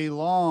all day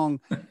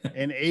long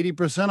and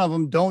 80% of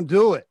them don't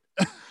do it.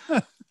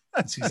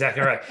 That's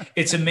exactly right.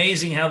 It's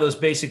amazing how those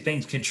basic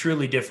things can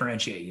truly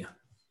differentiate you.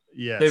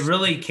 Yes. They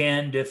really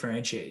can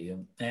differentiate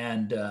you.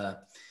 And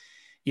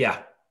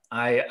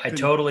I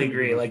totally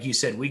agree. Like you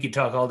said, we could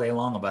talk all day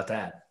long about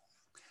that.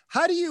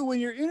 How do you, when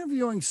you're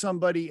interviewing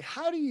somebody,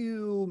 how do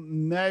you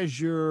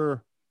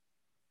measure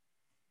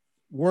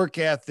work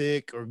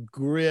ethic or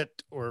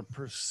grit or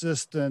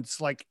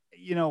persistence? Like,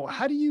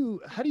 how do you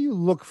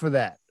look for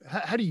that?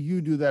 How do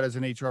you do that as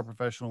an HR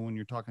professional when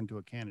you're talking to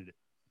a candidate?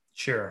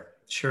 Sure.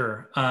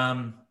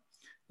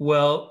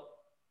 Well,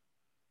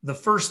 the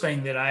first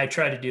thing that I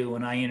try to do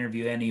when I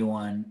interview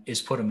anyone is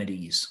put them at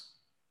ease.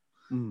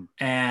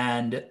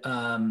 And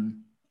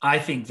I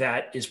think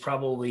that is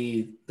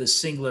probably the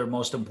singular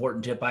most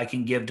important tip I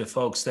can give to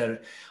folks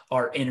that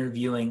are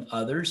interviewing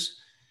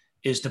others,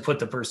 is to put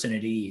the person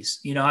at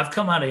ease. I've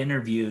come out of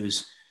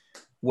interviews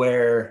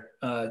where,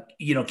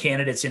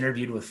 candidates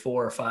interviewed with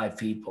 4 or 5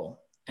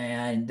 people,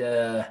 and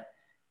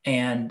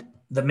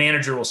the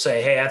manager will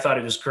say, "Hey, I thought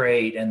it was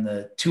great." And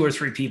the 2 or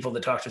 3 people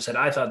that talked to said,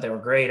 "I thought they were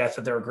great. I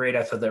thought they were great.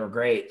 I thought they were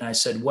great." And I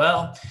said,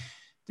 "Well,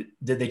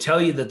 did they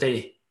tell you that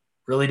they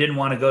really didn't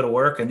want to go to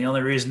work? And the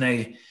only reason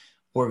they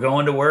were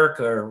going to work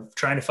or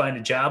trying to find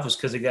a job was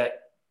because they got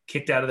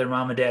kicked out of their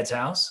mom and dad's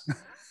house?"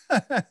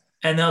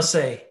 And they'll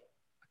say,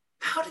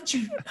 how did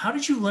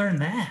you learn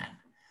that?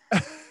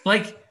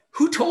 Like,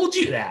 who told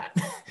you that?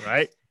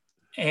 Right.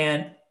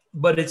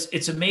 But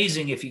it's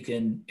amazing if you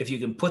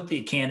can put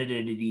the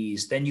candidate at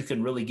ease, then you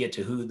can really get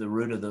to who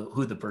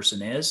the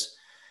person is.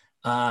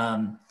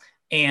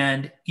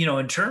 In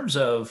terms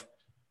of,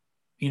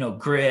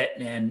 grit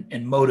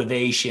and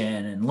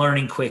motivation and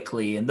learning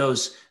quickly and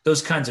those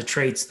kinds of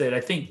traits that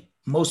I think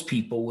most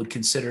people would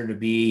consider to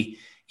be,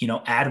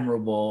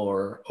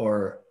 admirable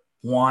or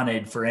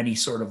wanted for any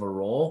sort of a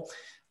role.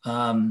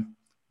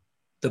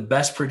 The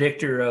best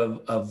predictor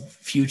of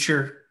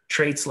future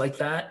traits like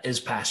that is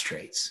past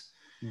traits.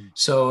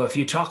 So if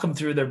you talk them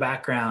through their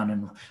background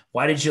and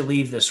why did you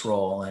leave this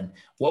role and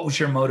what was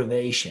your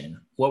motivation?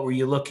 What were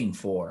you looking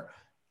for?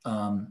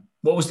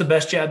 What was the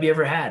best job you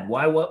ever had?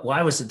 Why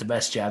was it the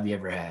best job you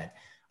ever had?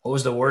 What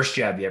was the worst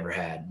job you ever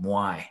had?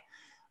 Why?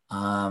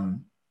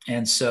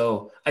 And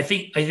so I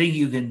think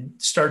you can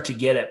start to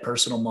get at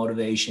personal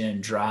motivation,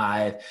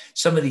 drive,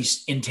 some of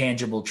these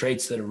intangible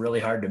traits that are really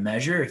hard to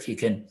measure. If you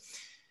can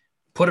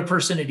put a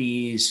person at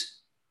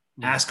ease,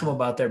 ask them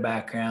about their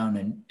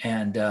background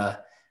and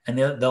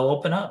they'll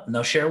open up and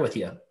they'll share with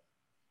you.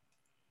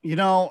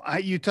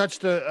 You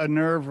touched a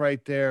nerve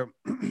right there.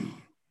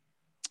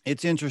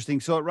 It's interesting.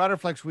 So at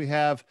Riderflex, we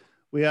have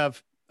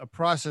a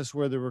process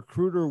where the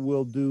recruiter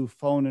will do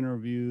phone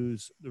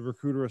interviews. The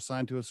recruiter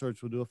assigned to a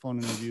search will do a phone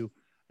interview.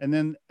 And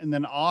then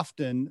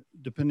often,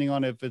 depending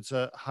on if it's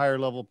a higher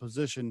level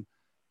position,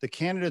 the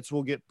candidates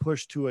will get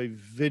pushed to a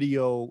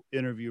video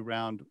interview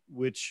round,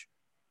 which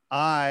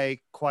I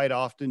quite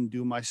often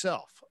do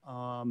myself.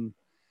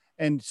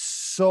 And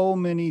so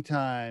many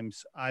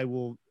times I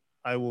will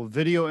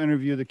video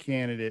interview the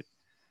candidate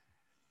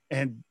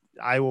and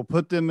I will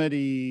put them at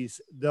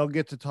ease. They'll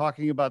get to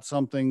talking about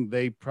something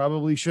they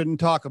probably shouldn't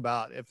talk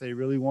about if they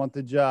really want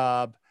the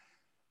job.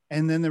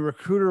 And then the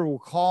recruiter will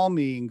call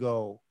me and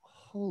go,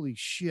 holy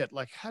shit.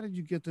 Like, how did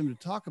you get them to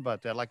talk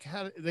about that? Like,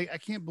 I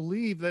can't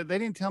believe that they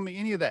didn't tell me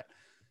any of that.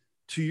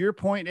 To your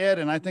point, Ed,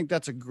 and I think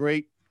that's a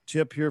great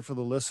tip here for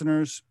the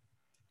listeners.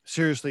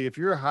 Seriously, if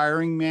you're a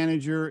hiring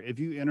manager, if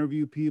you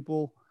interview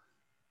people,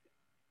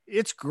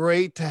 it's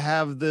great to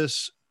have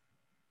this,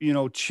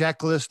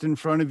 checklist in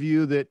front of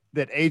you that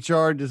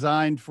HR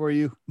designed for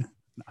you.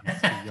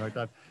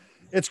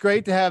 It's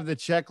great to have the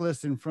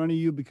checklist in front of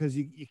you because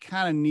you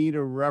kind of need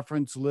a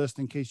reference list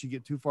in case you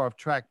get too far off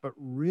track, but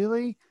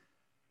really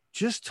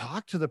just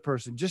talk to the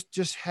person.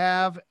 Just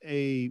have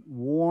a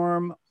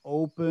warm,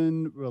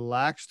 open,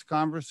 relaxed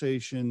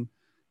conversation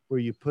where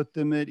you put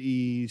them at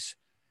ease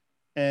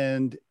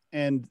and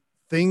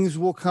things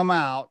will come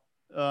out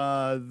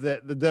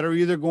that are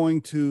either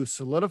going to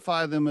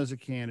solidify them as a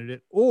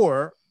candidate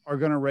or are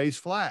going to raise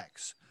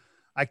flags.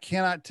 I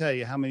cannot tell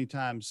you how many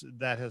times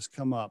that has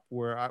come up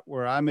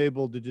where I'm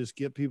able to just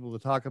get people to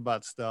talk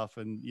about stuff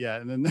and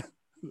then the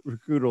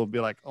recruiter will be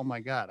like, oh my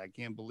God, I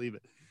can't believe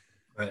it.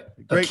 Right.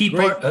 A key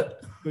part of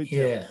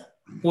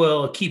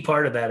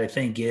that, I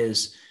think,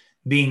 is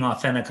being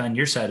authentic on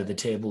your side of the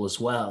table as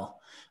well.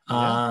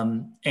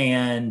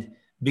 And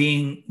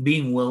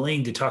being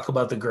willing to talk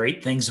about the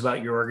great things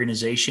about your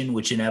organization,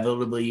 which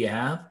inevitably you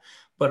have,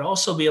 but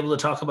also be able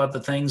to talk about the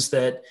things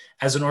that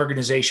as an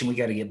organization, we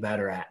got to get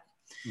better at.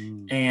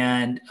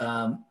 And,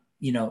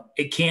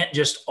 it can't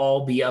just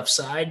all be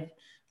upside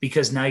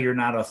because now you're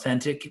not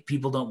authentic.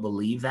 People don't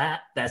believe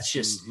that. That's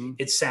just,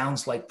 it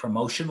sounds like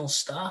promotional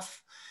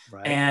stuff.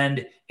 Right.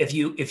 And if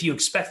you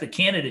expect the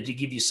candidate to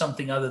give you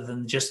something other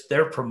than just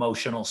their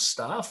promotional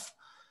stuff,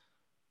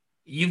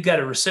 you've got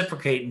to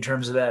reciprocate in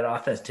terms of that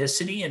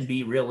authenticity and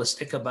be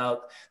realistic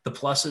about the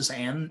pluses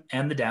and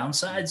the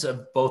downsides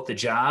of both the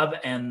job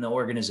and the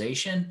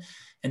organization.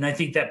 And I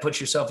think that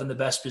puts yourself in the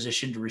best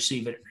position to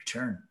receive it in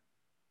return.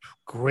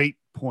 Great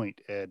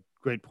point, Ed.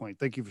 Great point.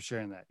 Thank you for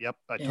sharing that. Yep.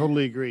 I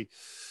totally agree.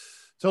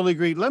 Totally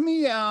agree. Let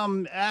me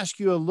ask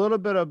you a little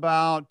bit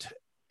about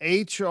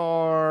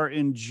HR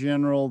in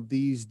general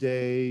these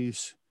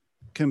days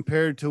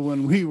compared to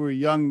when we were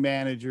young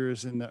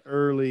managers in the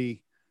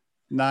early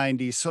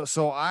 90s.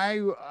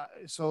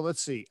 So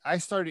let's see. I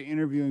started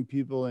interviewing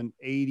people in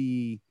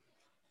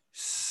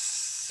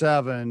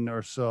 87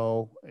 or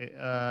so,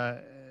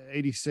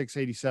 86,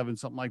 87,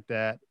 something like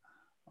that.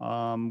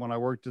 When I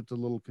worked at the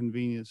little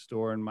convenience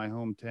store in my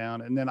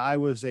hometown. And then I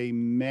was a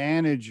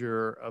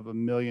manager of $1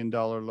 million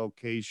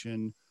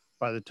location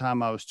by the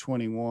time I was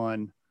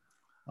 21.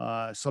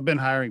 So I've been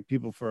hiring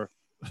people for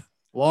a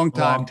long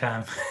time.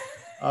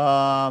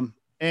 I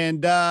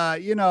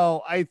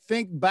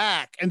think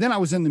back, and then I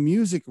was in the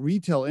music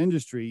retail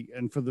industry.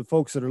 And for the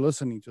folks that are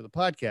listening to the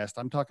podcast,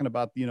 I'm talking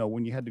about,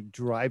 when you had to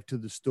drive to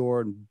the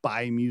store and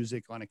buy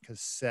music on a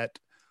cassette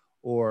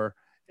or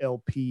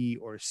LP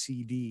or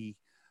CD.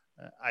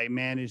 I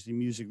managed the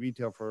music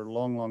retail for a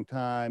long, long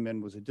time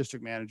and was a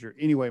district manager.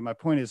 Anyway, my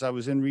point is I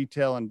was in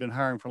retail and been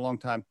hiring for a long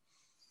time.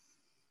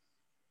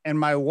 And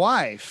my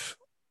wife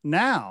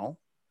now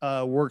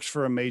works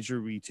for a major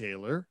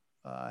retailer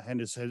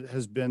and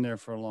has been there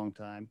for a long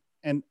time.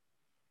 And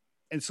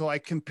so I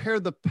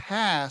compare the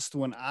past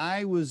when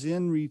I was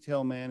in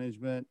retail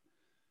management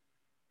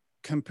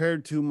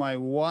compared to my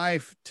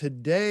wife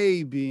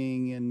today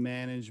being in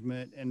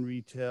management and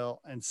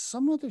retail, and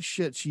some of the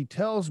shit she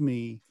tells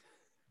me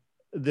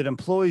that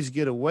employees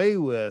get away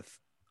with.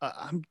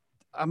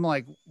 I'm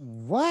like,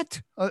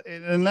 what?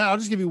 And now I'll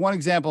just give you one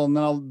example, and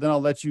then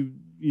I'll let you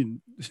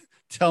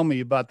tell me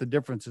about the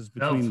differences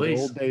between the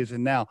old days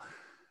and now.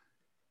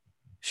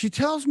 She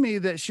tells me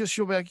that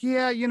she'll be like,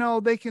 yeah,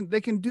 they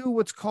can do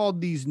what's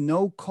called these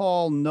no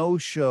call, no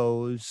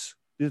shows.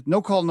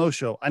 No call, no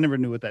show. I never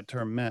knew what that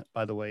term meant,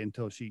 by the way,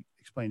 until she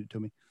explained it to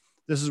me.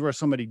 This is where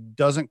somebody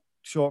doesn't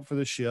show up for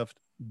the shift,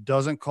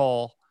 doesn't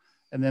call,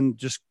 and then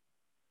just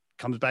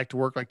comes back to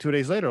work like 2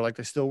 days later, like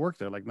they still work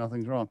there, like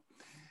nothing's wrong.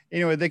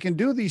 Anyway, they can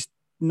do these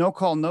no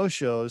call, no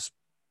shows,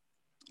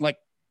 like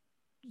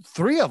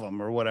 3 of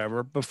them or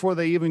whatever, before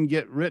they even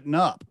get written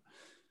up.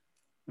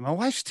 And my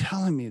wife's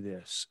telling me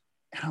this,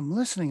 and I'm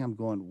listening. I'm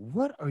going,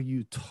 what are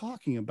you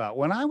talking about?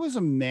 When I was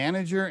a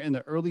manager in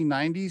the early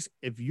 90s,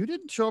 if you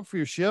didn't show up for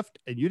your shift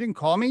and you didn't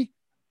call me,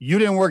 you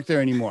didn't work there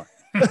anymore.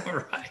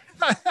 Right.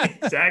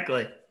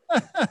 Exactly.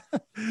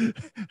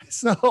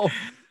 So,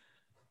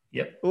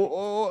 yep.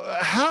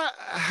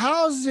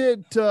 How's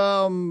it?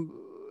 Do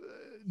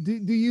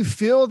you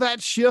feel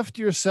that shift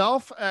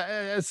yourself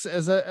as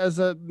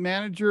a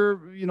manager,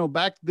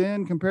 back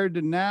then compared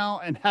to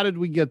now? And how did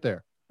we get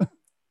there?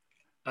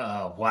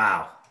 Oh,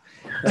 wow.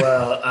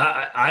 Well,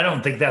 I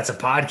don't think that's a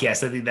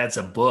podcast. I think that's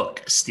a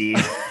book,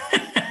 Steve.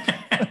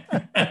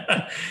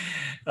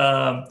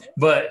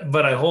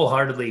 But I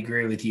wholeheartedly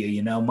agree with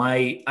you.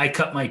 I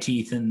cut my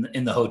teeth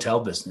in the hotel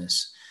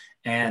business,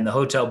 and the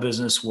hotel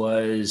business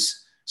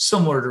was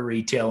similar to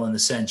retail in the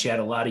sense you had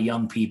a lot of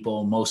young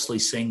people, mostly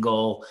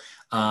single,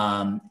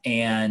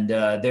 and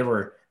they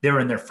were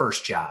in their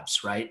first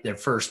jobs, right? Their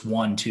first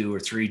 1, 2, or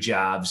 3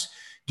 jobs,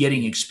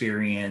 getting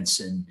experience,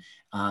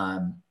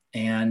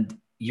 and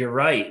you're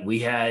right. We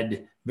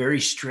had very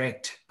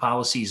strict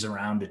policies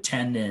around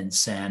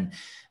attendance and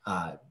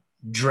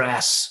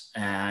dress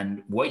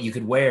and what you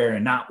could wear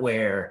and not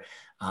wear.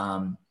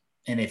 And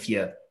if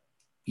you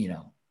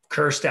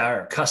cussed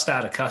out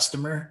a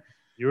customer,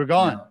 you were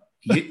gone.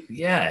 You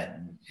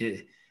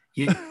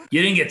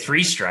didn't get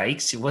 3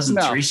 strikes. It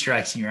wasn't 3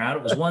 strikes and you're out.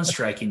 It was 1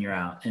 strike and you're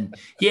out. And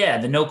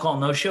the no call,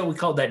 no show, we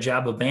called that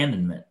job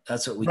abandonment.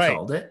 That's what we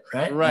called it.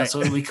 Right. That's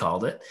what we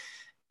called it.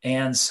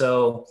 And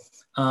so,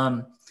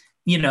 and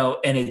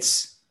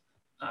it's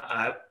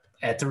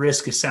at the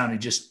risk of sounding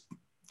just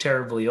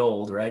terribly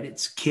old, right?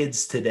 It's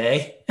kids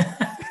today,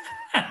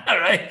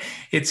 right?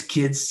 It's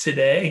kids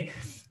today.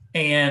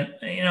 And,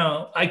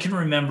 I can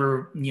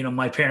remember,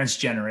 my parents'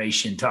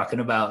 generation talking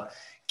about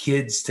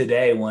kids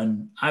today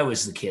when I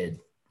was the kid,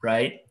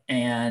 right?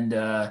 And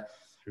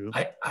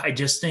I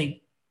just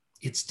think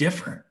it's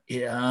different.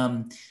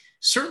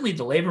 Certainly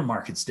the labor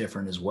market's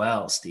different as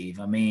well, Steve.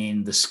 I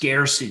mean, the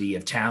scarcity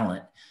of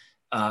talent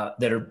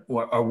that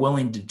are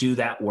willing to do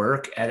that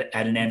work at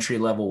an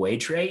entry-level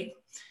wage rate.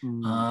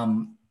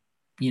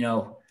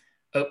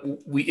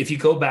 If you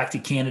go back to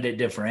candidate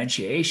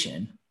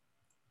differentiation,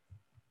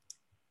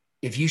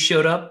 if you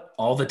showed up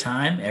all the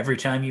time, every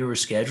time you were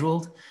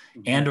scheduled,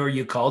 and or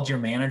you called your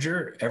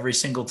manager every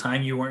single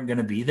time you weren't going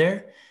to be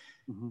there,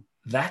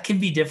 that can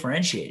be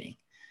differentiating.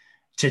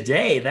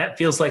 Today, that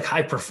feels like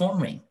high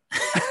performing.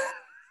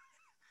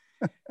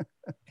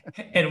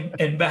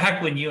 And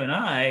back when you and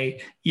I,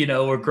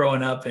 were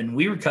growing up and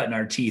we were cutting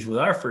our teeth with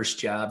our first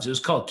jobs, it was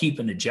called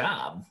keeping a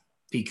job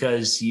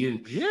because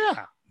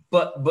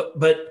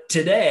but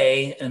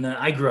today, and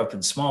I grew up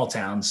in small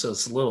towns, so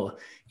it's a little,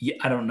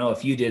 I don't know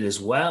if you did as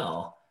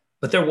well,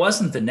 but there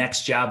wasn't the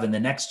next job and the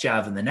next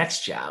job and the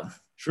next job.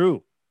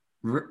 True.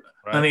 Right.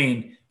 I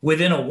mean,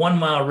 within a 1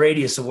 mile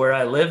radius of where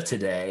I live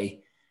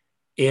today,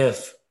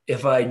 if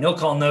I no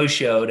call, no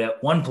showed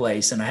at one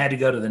place and I had to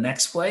go to the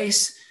next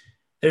place,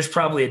 there's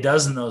probably a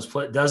dozen of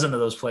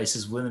those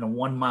places within a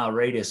 1 mile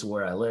radius of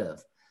where I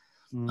live.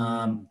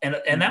 And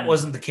that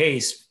wasn't the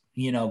case,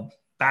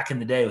 back in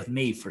the day with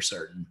me for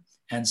certain.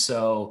 And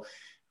so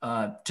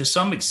to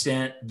some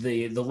extent,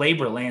 the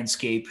labor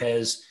landscape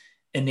has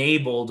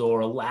enabled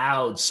or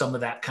allowed some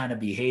of that kind of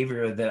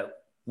behavior that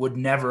would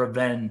never have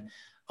been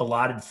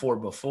allotted for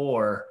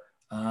before.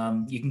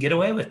 You can get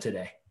away with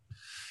today.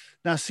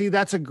 Now, see,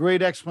 that's a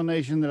great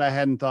explanation that I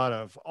hadn't thought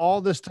of.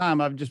 All this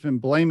time, I've just been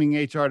blaming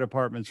HR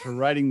departments for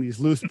writing these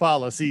loose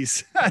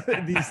policies,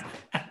 these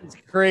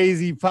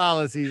crazy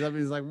policies. I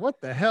mean, it's like, what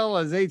the hell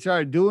is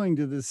HR doing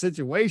to this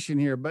situation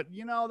here? But,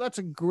 that's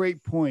a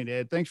great point,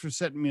 Ed. Thanks for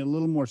setting me a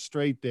little more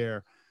straight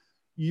there.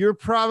 You're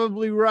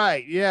probably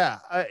right. Yeah.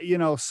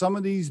 Some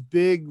of these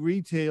big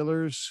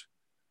retailers,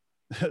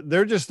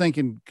 they're just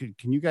thinking,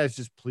 can you guys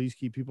just please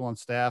keep people on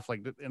staff?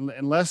 Like,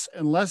 unless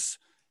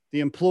the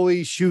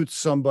employee shoots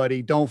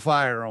somebody, don't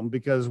fire them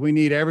because we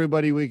need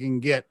everybody we can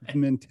get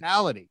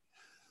mentality.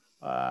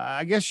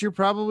 I guess you're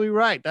probably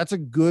right. That's a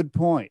good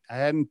point. I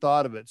hadn't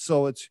thought of it.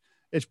 So it's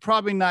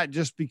probably not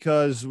just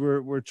because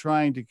we're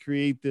trying to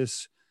create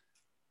this,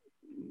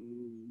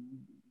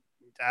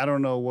 I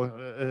don't know,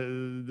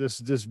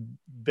 this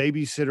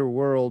babysitter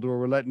world where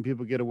we're letting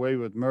people get away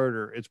with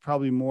murder. It's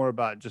probably more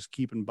about just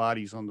keeping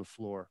bodies on the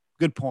floor.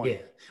 Good point. Yeah.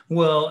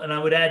 Well, and I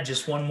would add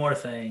just one more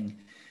thing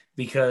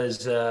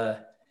because,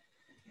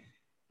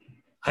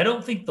 I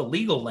don't think the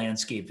legal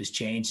landscape has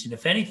changed. And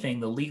if anything,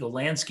 the legal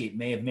landscape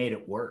may have made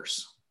it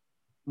worse.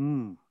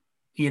 Mm.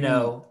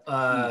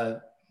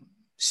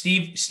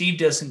 Steve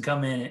doesn't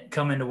come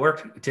into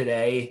work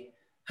today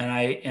and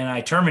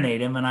I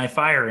terminate him and I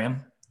fire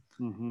him,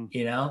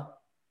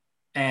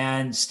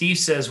 and Steve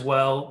says,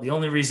 well, the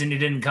only reason he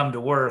didn't come to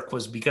work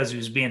was because he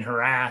was being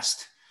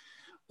harassed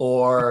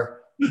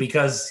or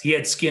because he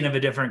had skin of a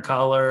different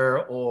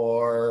color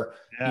or,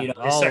 his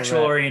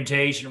sexual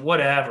orientation,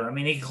 whatever. I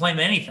mean, he can claim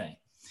anything.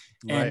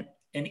 Right.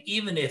 And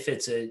even if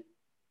it's a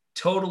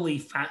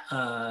totally,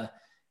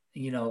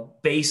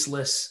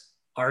 baseless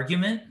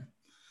argument,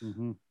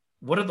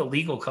 what are the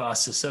legal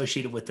costs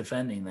associated with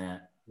defending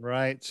that?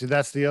 Right. So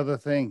that's the other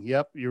thing.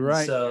 Yep. You're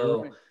right.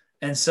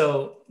 And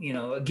so,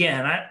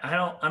 again,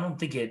 I don't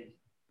think it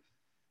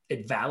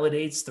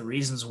validates the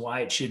reasons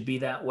why it should be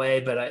that way,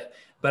 but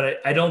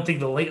I don't think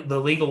the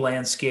legal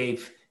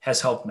landscape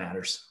has helped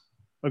matters.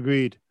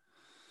 Agreed.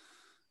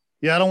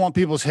 Yeah. I don't want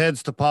people's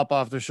heads to pop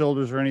off their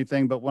shoulders or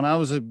anything, but when I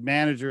was a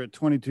manager at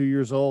 22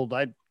 years old,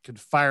 I could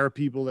fire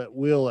people at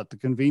will at the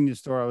convenience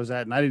store I was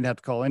at, and I didn't have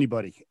to call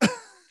anybody.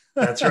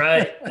 That's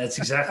right. That's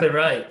exactly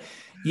right.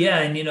 Yeah.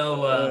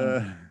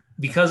 And,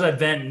 because I've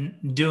been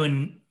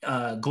doing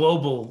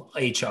global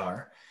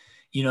HR,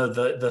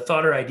 the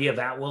thought or idea of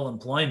at-will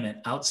employment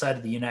outside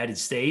of the United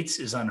States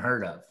is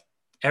unheard of.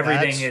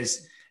 Everything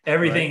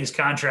is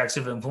contracts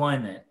of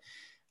employment.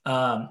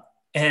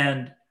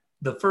 And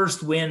the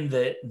first win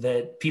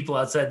that people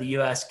outside the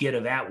US get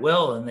of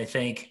at-will, and they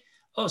think,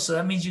 oh, so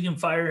that means you can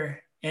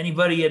fire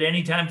anybody at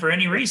any time for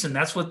any reason.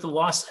 That's what the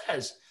law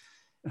says.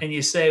 And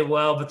you say,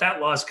 well, but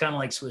that law is kind of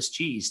like Swiss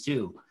cheese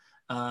too.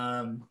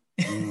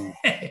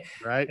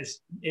 Right.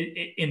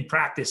 In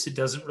practice, it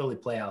doesn't really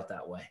play out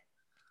that way.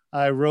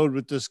 I rode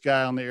with this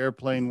guy on the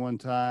airplane one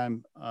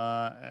time.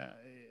 I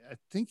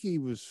think he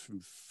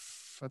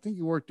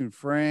worked in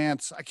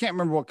France. I can't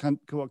remember what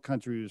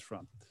country he was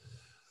from.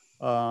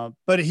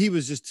 But he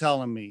was just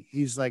telling me,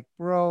 he's like,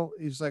 bro,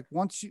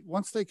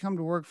 once they come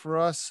to work for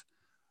us,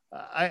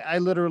 I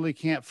literally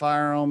can't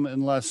fire them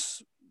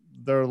unless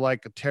they're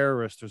like a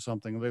terrorist or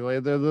something.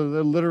 They're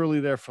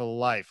literally there for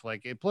life.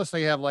 Like, plus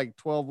they have like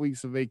 12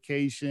 weeks of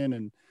vacation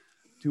and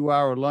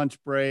 2-hour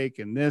lunch break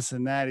and this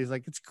and that. He's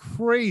like, it's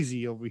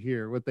crazy over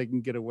here what they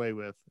can get away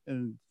with.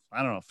 And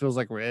I don't know, it feels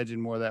like we're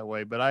edging more that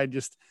way, but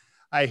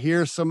I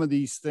hear some of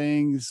these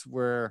things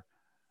where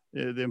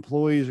the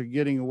employees are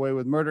getting away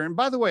with murder. And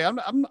by the way,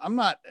 I'm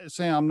not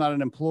saying I'm not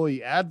an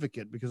employee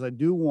advocate, because I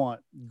do want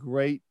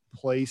great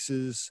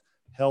places,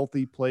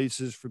 healthy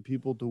places for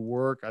people to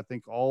work. I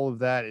think all of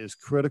that is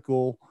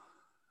critical.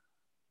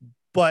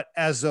 But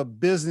as a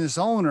business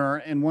owner,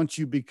 and once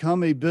you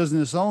become a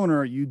business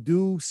owner, you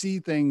do see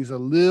things a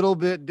little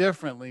bit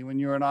differently when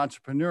you're an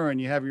entrepreneur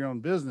and you have your own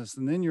business.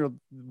 And then you're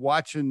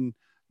watching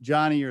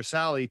Johnny or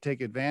Sally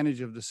take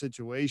advantage of the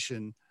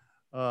situation,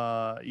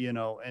 and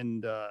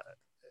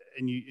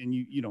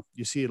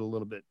you see it a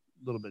little bit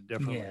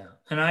differently. Yeah.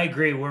 And I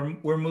agree.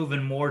 We're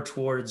moving more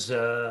towards,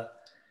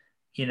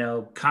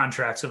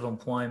 contracts of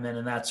employment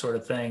and that sort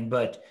of thing.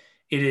 But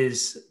it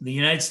is the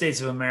United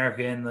States of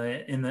America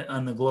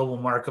on the global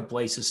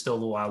marketplace is still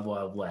the wild,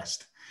 wild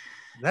west.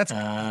 That's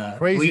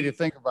crazy to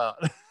think about.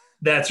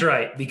 That's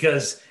right.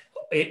 Because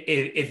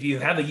if you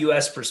have a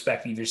U.S.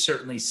 perspective, you're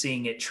certainly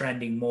seeing it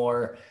trending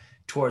more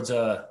towards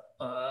a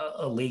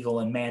legal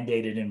and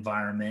mandated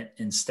environment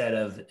instead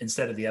of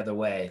the other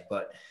way.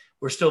 But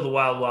we're still the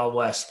wild, wild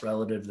west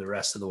relative to the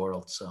rest of the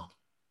world. So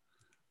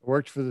I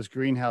worked for this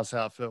greenhouse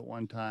outfit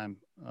one time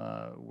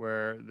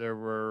where there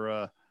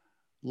were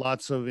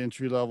lots of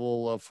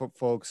entry-level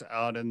folks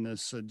out in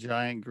this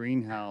giant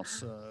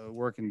greenhouse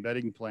working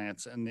bedding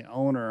plants. And the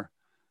owner,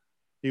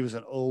 he was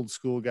an old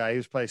school guy. He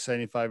was probably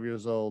 75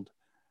 years old.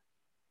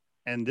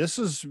 And this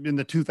is in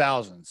the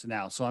 2000s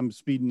now. So I'm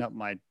speeding up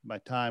my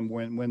time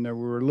when there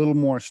were a little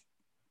more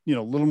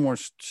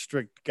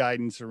strict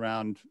guidance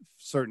around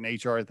certain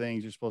HR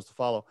things you're supposed to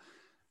follow.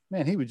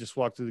 Man, he would just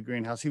walk through the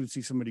greenhouse. He would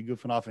see somebody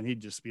goofing off and he'd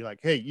just be like,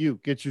 hey, you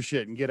get your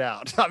shit and get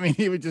out. I mean,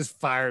 he would just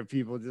fire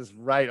people just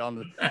right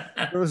on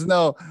there was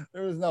no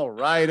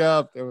write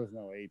up. There was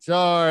no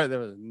HR. There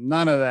was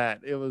none of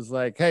that. It was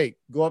like, hey,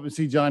 go up and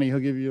see Johnny. He'll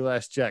give you your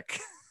last check.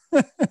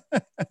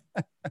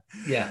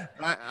 Yeah.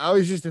 I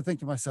always used to think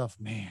to myself,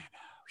 man,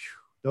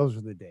 those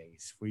were the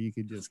days where you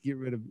could just get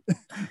rid of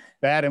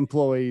bad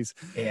employees.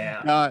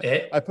 Yeah.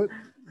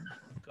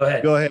 Go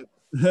ahead.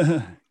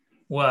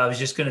 Well, I was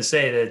just going to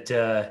say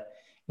that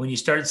when you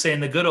start saying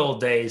the good old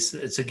days,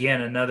 it's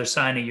again another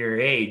sign of your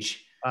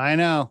age. I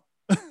know.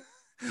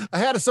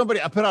 I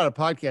put out a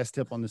podcast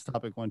tip on this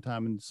topic one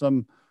time, and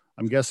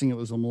I'm guessing it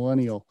was a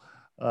millennial.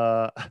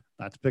 Not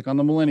to pick on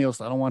the millennials.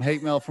 I don't want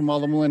hate mail from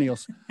all the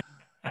millennials.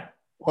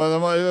 Well,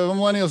 the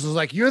millennials is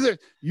like, you're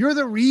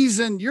the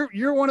reason,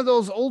 you're one of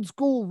those old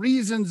school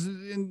reasons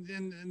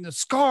in the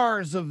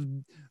scars of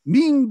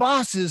mean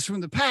bosses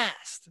from the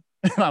past.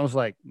 And I was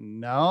like,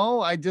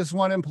 no, I just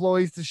want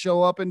employees to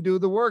show up and do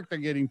the work they're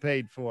getting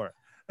paid for.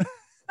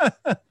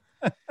 That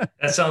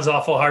sounds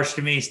awful harsh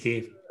to me,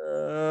 Steve.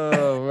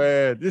 Oh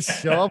man,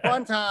 just show up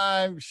on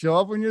time, show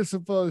up when you're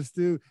supposed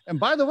to. And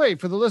by the way,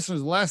 for the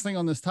listeners, the last thing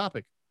on this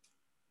topic,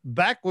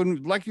 back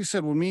when, like you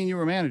said, when me and you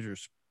were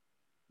managers,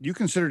 you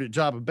considered it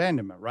job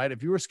abandonment, right?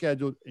 If you were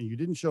scheduled and you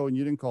didn't show and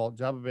you didn't call,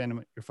 job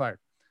abandonment, you're fired.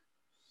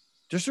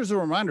 Just as a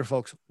reminder,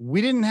 folks,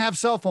 we didn't have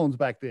cell phones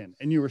back then,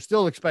 and you were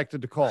still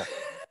expected to call.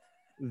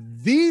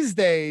 These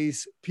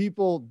days,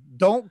 people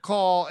don't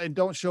call and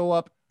don't show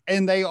up,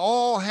 and they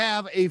all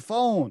have a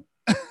phone,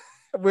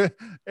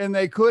 and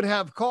they could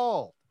have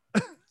called.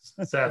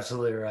 That's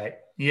absolutely right.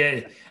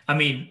 Yeah. I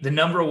mean, the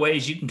number of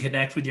ways you can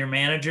connect with your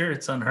manager,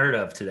 it's unheard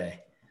of today.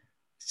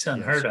 It's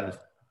unheard of.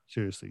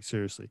 Seriously.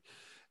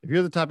 If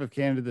you're the type of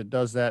candidate that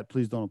does that,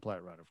 please don't apply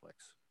at Riderflex.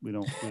 We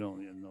don't,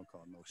 no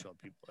call, no show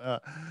people.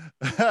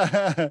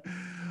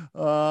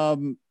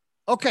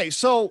 Okay.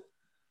 So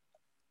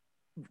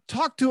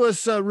talk to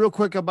us real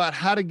quick about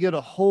how to get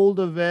a hold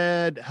of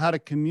Ed, how to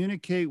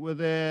communicate with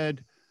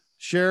Ed,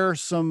 share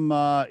some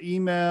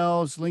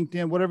emails,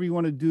 LinkedIn, whatever you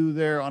want to do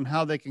there on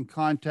how they can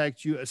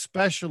contact you,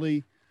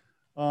 especially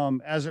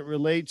as it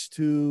relates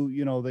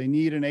to, they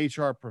need an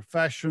HR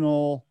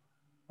professional.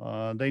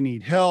 They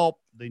need help.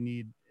 They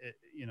need,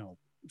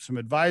 some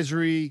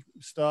advisory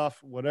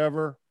stuff,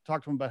 whatever.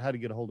 Talk to them about how to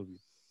get a hold of you.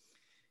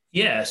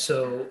 Yeah.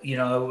 So,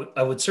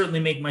 I would certainly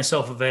make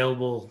myself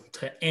available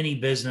to any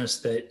business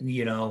that,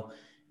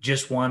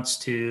 just wants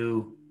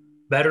to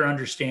better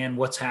understand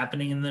what's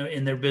happening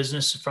in their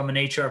business from an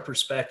HR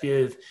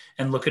perspective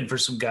and looking for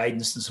some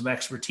guidance and some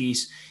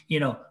expertise.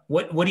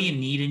 What do you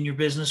need in your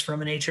business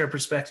from an HR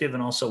perspective?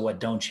 And also what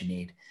don't you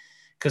need?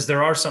 Because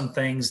there are some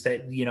things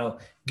that,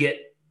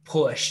 get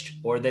pushed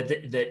or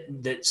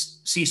that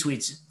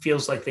C-suite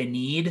feels like they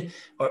need,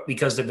 or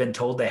because they've been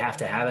told they have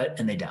to have it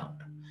and they don't.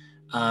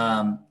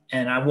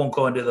 And I won't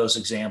go into those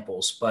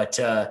examples, but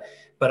I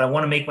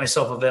want to make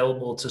myself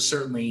available to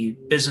certainly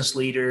business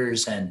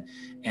leaders and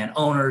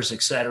owners,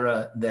 et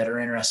cetera, that are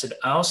interested.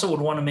 I also would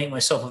want to make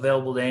myself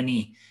available to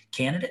any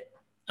candidate.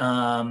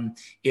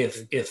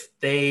 If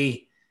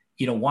they,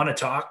 want to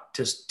talk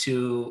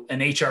to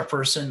an HR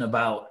person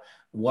about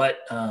what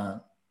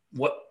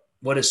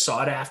is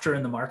sought after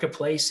in the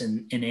marketplace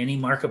and in any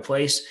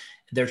marketplace,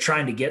 they're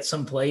trying to get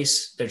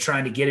someplace, they're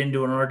trying to get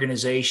into an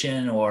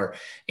organization or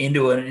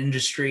into an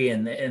industry,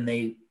 and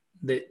they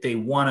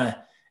want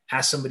to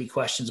ask somebody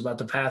questions about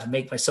the path,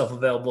 make myself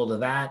available to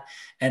that.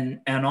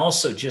 And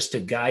also just to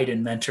guide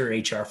and mentor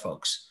HR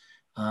folks.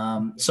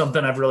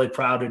 Something I've really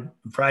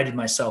prided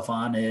myself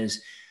on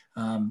is,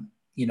 one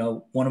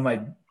of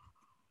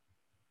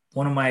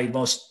my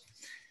most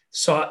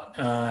sought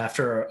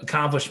after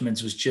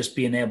accomplishments was just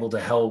being able to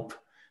help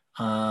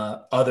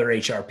other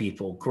HR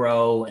people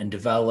grow and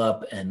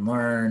develop and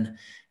learn.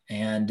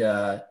 And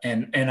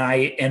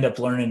I end up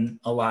learning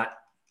a lot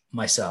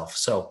myself.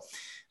 So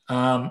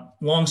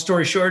long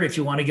story short, if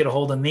you want to get a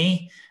hold of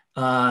me,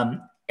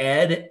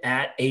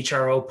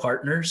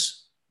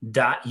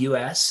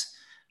 ed@hropartners.us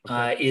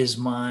is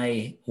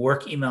my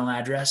work email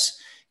address.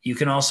 You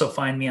can also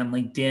find me on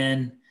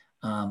LinkedIn.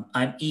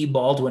 I'm E.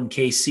 Baldwin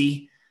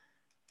KC.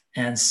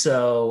 And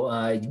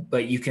so,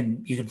 but you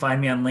can find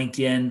me on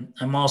LinkedIn.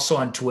 I'm also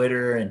on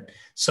Twitter and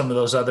some of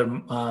those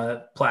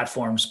other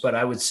platforms, but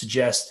I would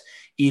suggest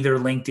either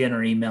LinkedIn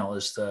or email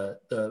is the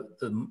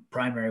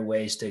primary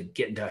ways to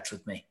get in touch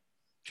with me.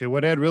 Okay.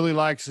 What Ed really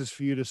likes is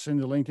for you to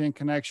send a LinkedIn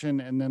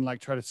connection and then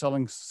try to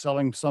selling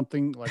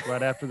something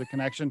right after the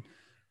connection.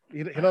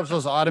 He loves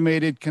those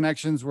automated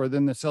connections where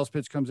then the sales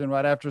pitch comes in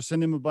right after.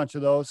 Send him a bunch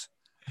of those.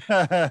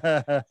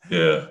 Yeah.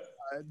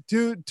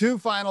 Two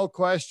final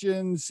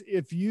questions.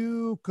 If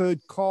you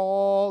could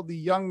call the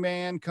young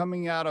man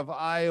coming out of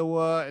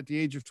Iowa at the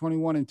age of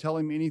 21 and tell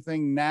him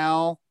anything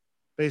now,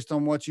 based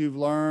on what you've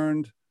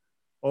learned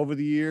over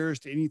the years,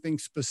 to anything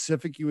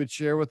specific you would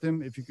share with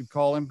him, if you could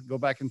call him, go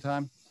back in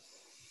time?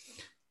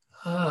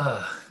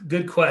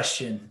 Good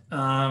question.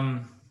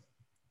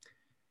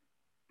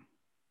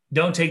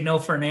 Don't take no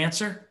for an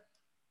answer.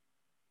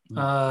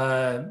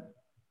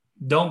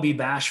 Don't be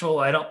bashful.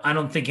 I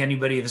don't think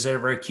anybody has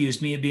ever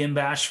accused me of being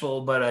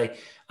bashful, but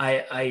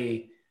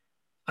I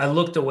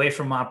looked away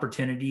from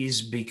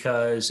opportunities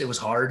because it was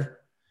hard.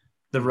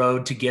 The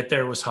road to get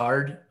there was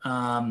hard.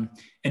 And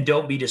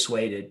don't be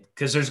dissuaded,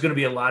 because there's going to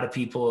be a lot of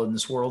people in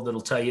this world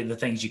that'll tell you the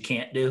things you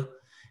can't do.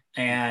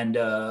 And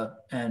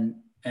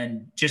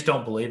just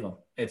don't believe them.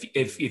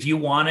 If you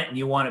want it and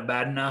you want it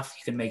bad enough,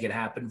 you can make it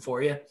happen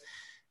for you.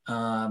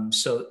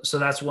 So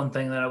that's one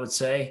thing that I would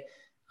say.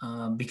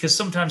 Because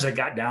sometimes I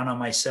got down on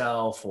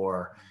myself,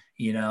 or,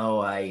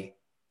 I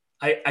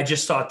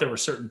just thought there were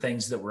certain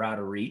things that were out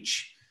of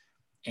reach,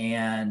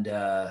 and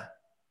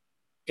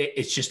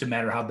it's just a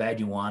matter of how bad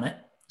you want it.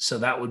 So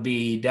that would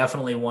be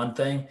definitely one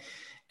thing.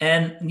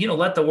 And,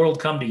 let the world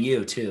come to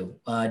you too.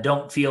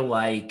 Don't feel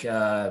like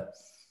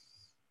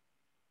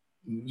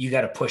you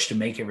got to push to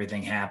make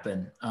everything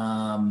happen.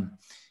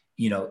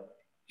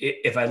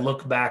 If I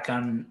look back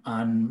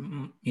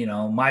on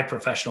my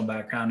professional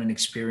background and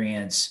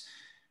experience,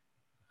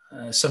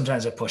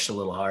 sometimes I pushed a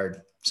little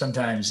hard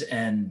sometimes.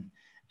 And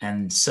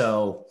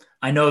so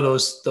I know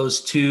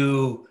those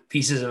two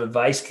pieces of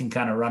advice can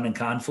kind of run in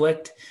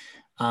conflict.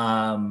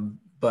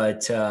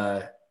 But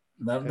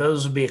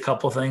those would be a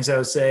couple of things I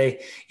would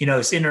say.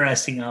 It's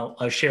interesting.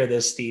 I'll share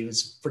this, Steve.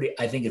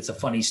 I think it's a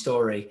funny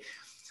story.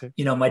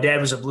 Okay. My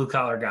dad was a blue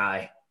collar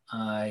guy.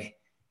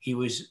 He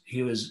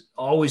was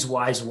always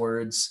wise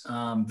words,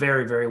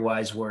 very, very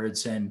wise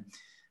words.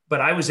 But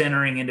I was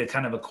entering into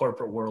kind of a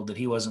corporate world that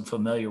he wasn't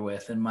familiar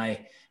with. And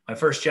my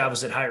first job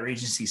was at Hyatt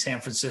Regency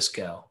San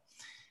Francisco.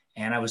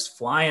 And I was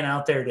flying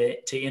out there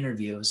to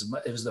interview.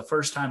 It was the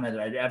first time that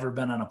I'd ever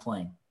been on a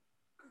plane.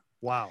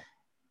 Wow.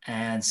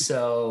 And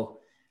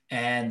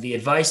the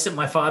advice that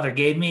my father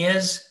gave me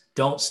is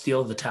don't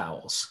steal the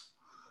towels.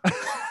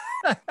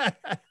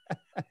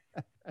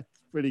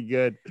 Pretty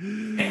good.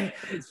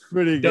 It's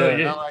pretty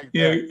good. I like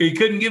that. He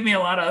couldn't give me a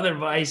lot of other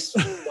advice.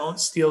 Don't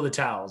steal the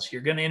towels.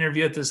 You're going to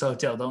interview at this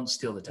hotel. Don't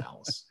steal the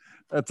towels.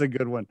 That's a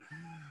good one.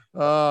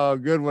 Oh,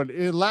 good one.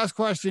 Last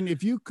question.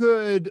 If you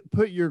could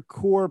put your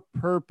core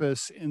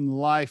purpose in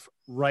life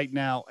right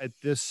now at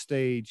this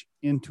stage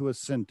into a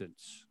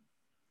sentence.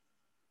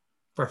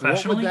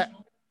 Professionally?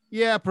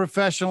 Yeah,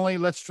 professionally.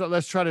 Let's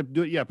try to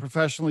do it. Yeah,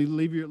 professionally.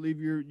 Leave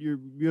your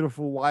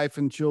beautiful wife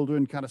and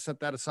children. Kind of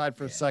set that aside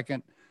for a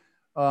second.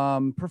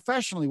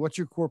 Professionally, what's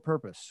your core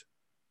purpose?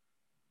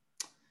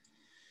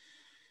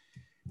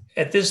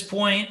 At this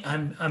point,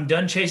 I'm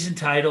done chasing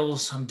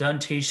titles. I'm done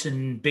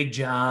chasing big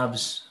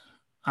jobs.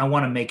 I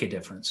want to make a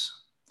difference.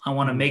 I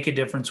want to make a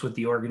difference with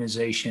the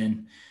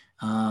organization.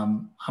 I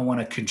want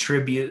to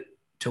contribute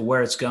to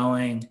where it's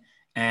going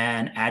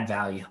and add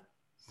value.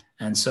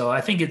 And so I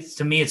think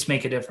to me, it's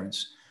make a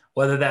difference,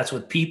 whether that's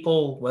with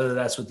people, whether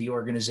that's with the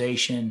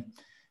organization.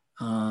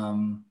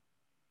 I'm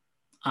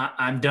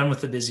done with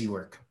the busy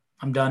work.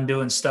 I'm done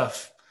doing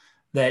stuff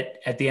that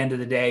at the end of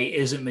the day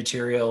isn't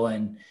material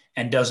and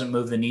doesn't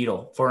move the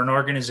needle for an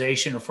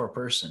organization or for a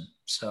person.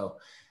 So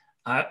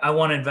I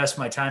want to invest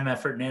my time,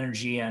 effort, and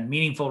energy on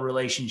meaningful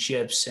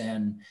relationships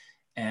and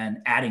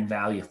adding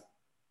value.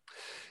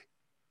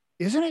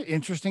 Isn't it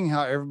interesting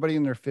how everybody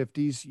in their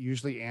 50s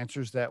usually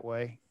answers that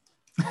way?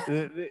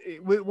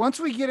 Once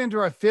we get into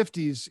our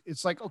 50s,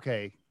 it's like,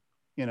 okay,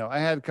 I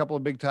had a couple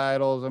of big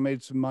titles. I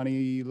made some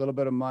money, a little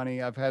bit of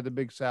money. I've had the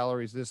big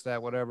salaries, this,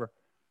 that, whatever.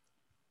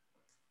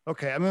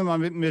 Okay, I'm in my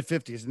mid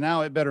 50s.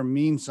 Now it better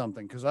mean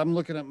something because I'm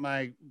looking at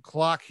my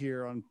clock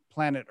here on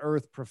planet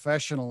Earth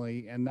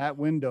professionally, and that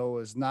window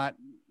is not,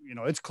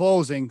 it's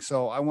closing.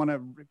 So I want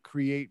to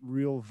create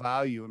real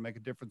value and make a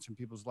difference in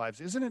people's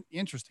lives. Isn't it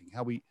interesting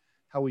how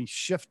we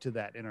shift to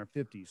that in our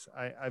 50s?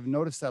 I've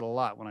noticed that a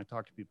lot when I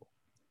talk to people.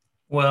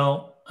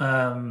 Well,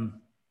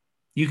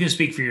 you can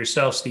speak for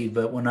yourself, Steve,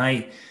 but when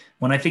I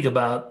think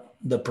about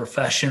the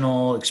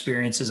professional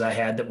experiences I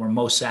had that were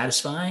most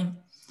satisfying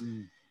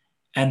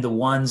and the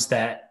ones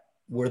that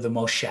were the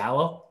most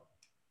shallow,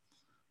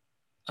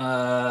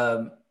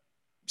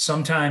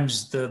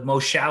 sometimes the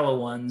most shallow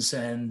ones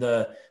and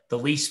the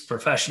least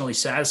professionally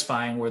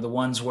satisfying were the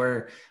ones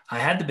where I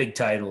had the big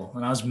title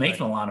and I was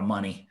making a lot of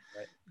money,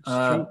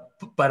 but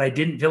I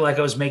didn't feel like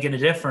I was making a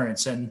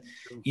difference. And,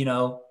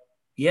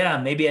 yeah,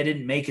 maybe I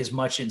didn't make as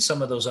much in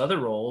some of those other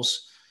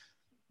roles.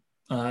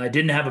 I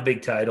didn't have a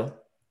big title.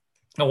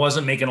 I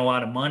wasn't making a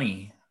lot of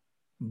money,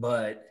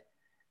 but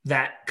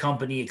that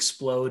company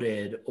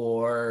exploded,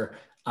 or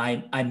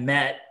I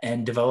met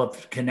and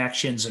developed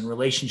connections and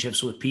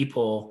relationships with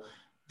people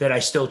that I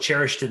still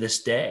cherish to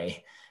this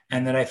day.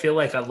 And that I feel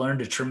like I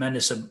learned a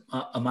tremendous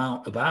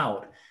amount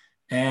about.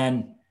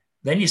 And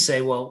then you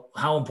say, well,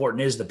 how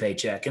important is the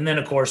paycheck? And then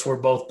of course we're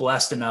both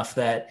blessed enough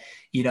that,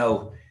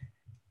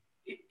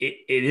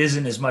 it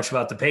isn't as much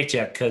about the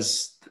paycheck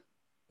because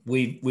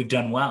we've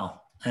done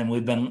well and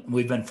we've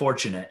been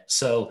fortunate.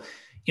 So,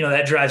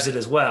 that drives it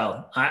as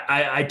well.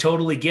 I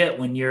totally get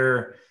when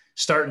you're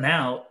starting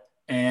out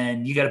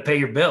and you got to pay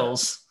your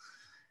bills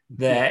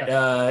that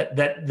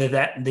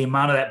the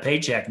amount of that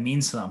paycheck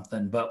means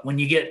something. But when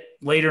you get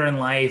later in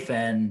life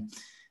and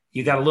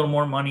you got a little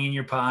more money in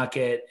your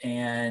pocket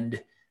and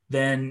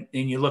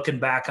you're looking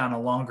back on a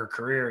longer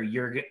career,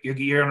 you're going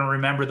to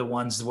remember the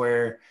ones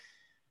where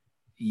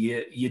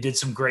you did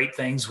some great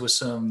things with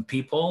some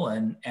people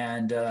and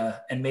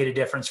made a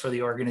difference for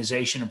the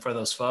organization and for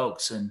those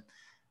folks. And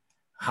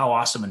how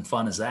awesome and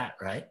fun is that,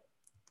 right?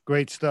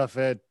 Great stuff,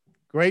 Ed.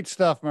 Great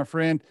stuff, my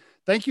friend.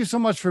 Thank you so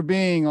much for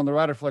being on the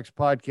RiderFlex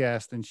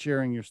podcast and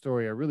sharing your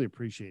story. I really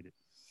appreciate it.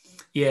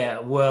 Yeah,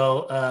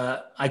 well,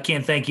 I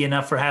can't thank you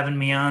enough for having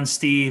me on,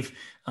 Steve.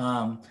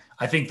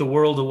 I think the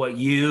world of what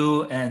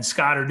you and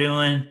Scott are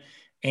doing.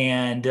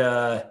 And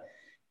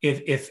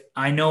if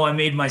I know I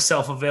made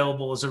myself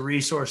available as a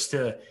resource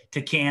to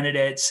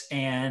candidates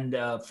and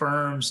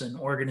firms and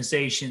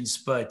organizations,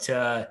 but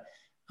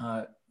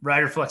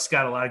RiderFlex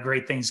got a lot of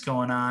great things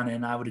going on,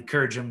 and I would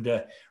encourage them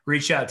to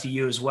reach out to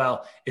you as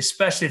well,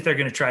 especially if they're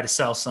going to try to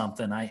sell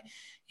something.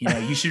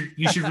 You should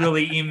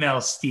really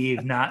email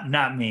Steve,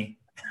 not me.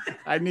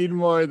 I need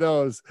more of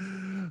those.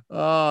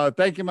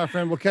 Thank you, my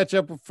friend. We'll catch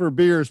up for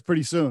beers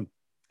pretty soon.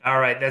 All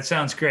right. That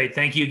sounds great.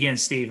 Thank you again,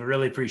 Steve. I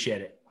really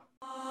appreciate it.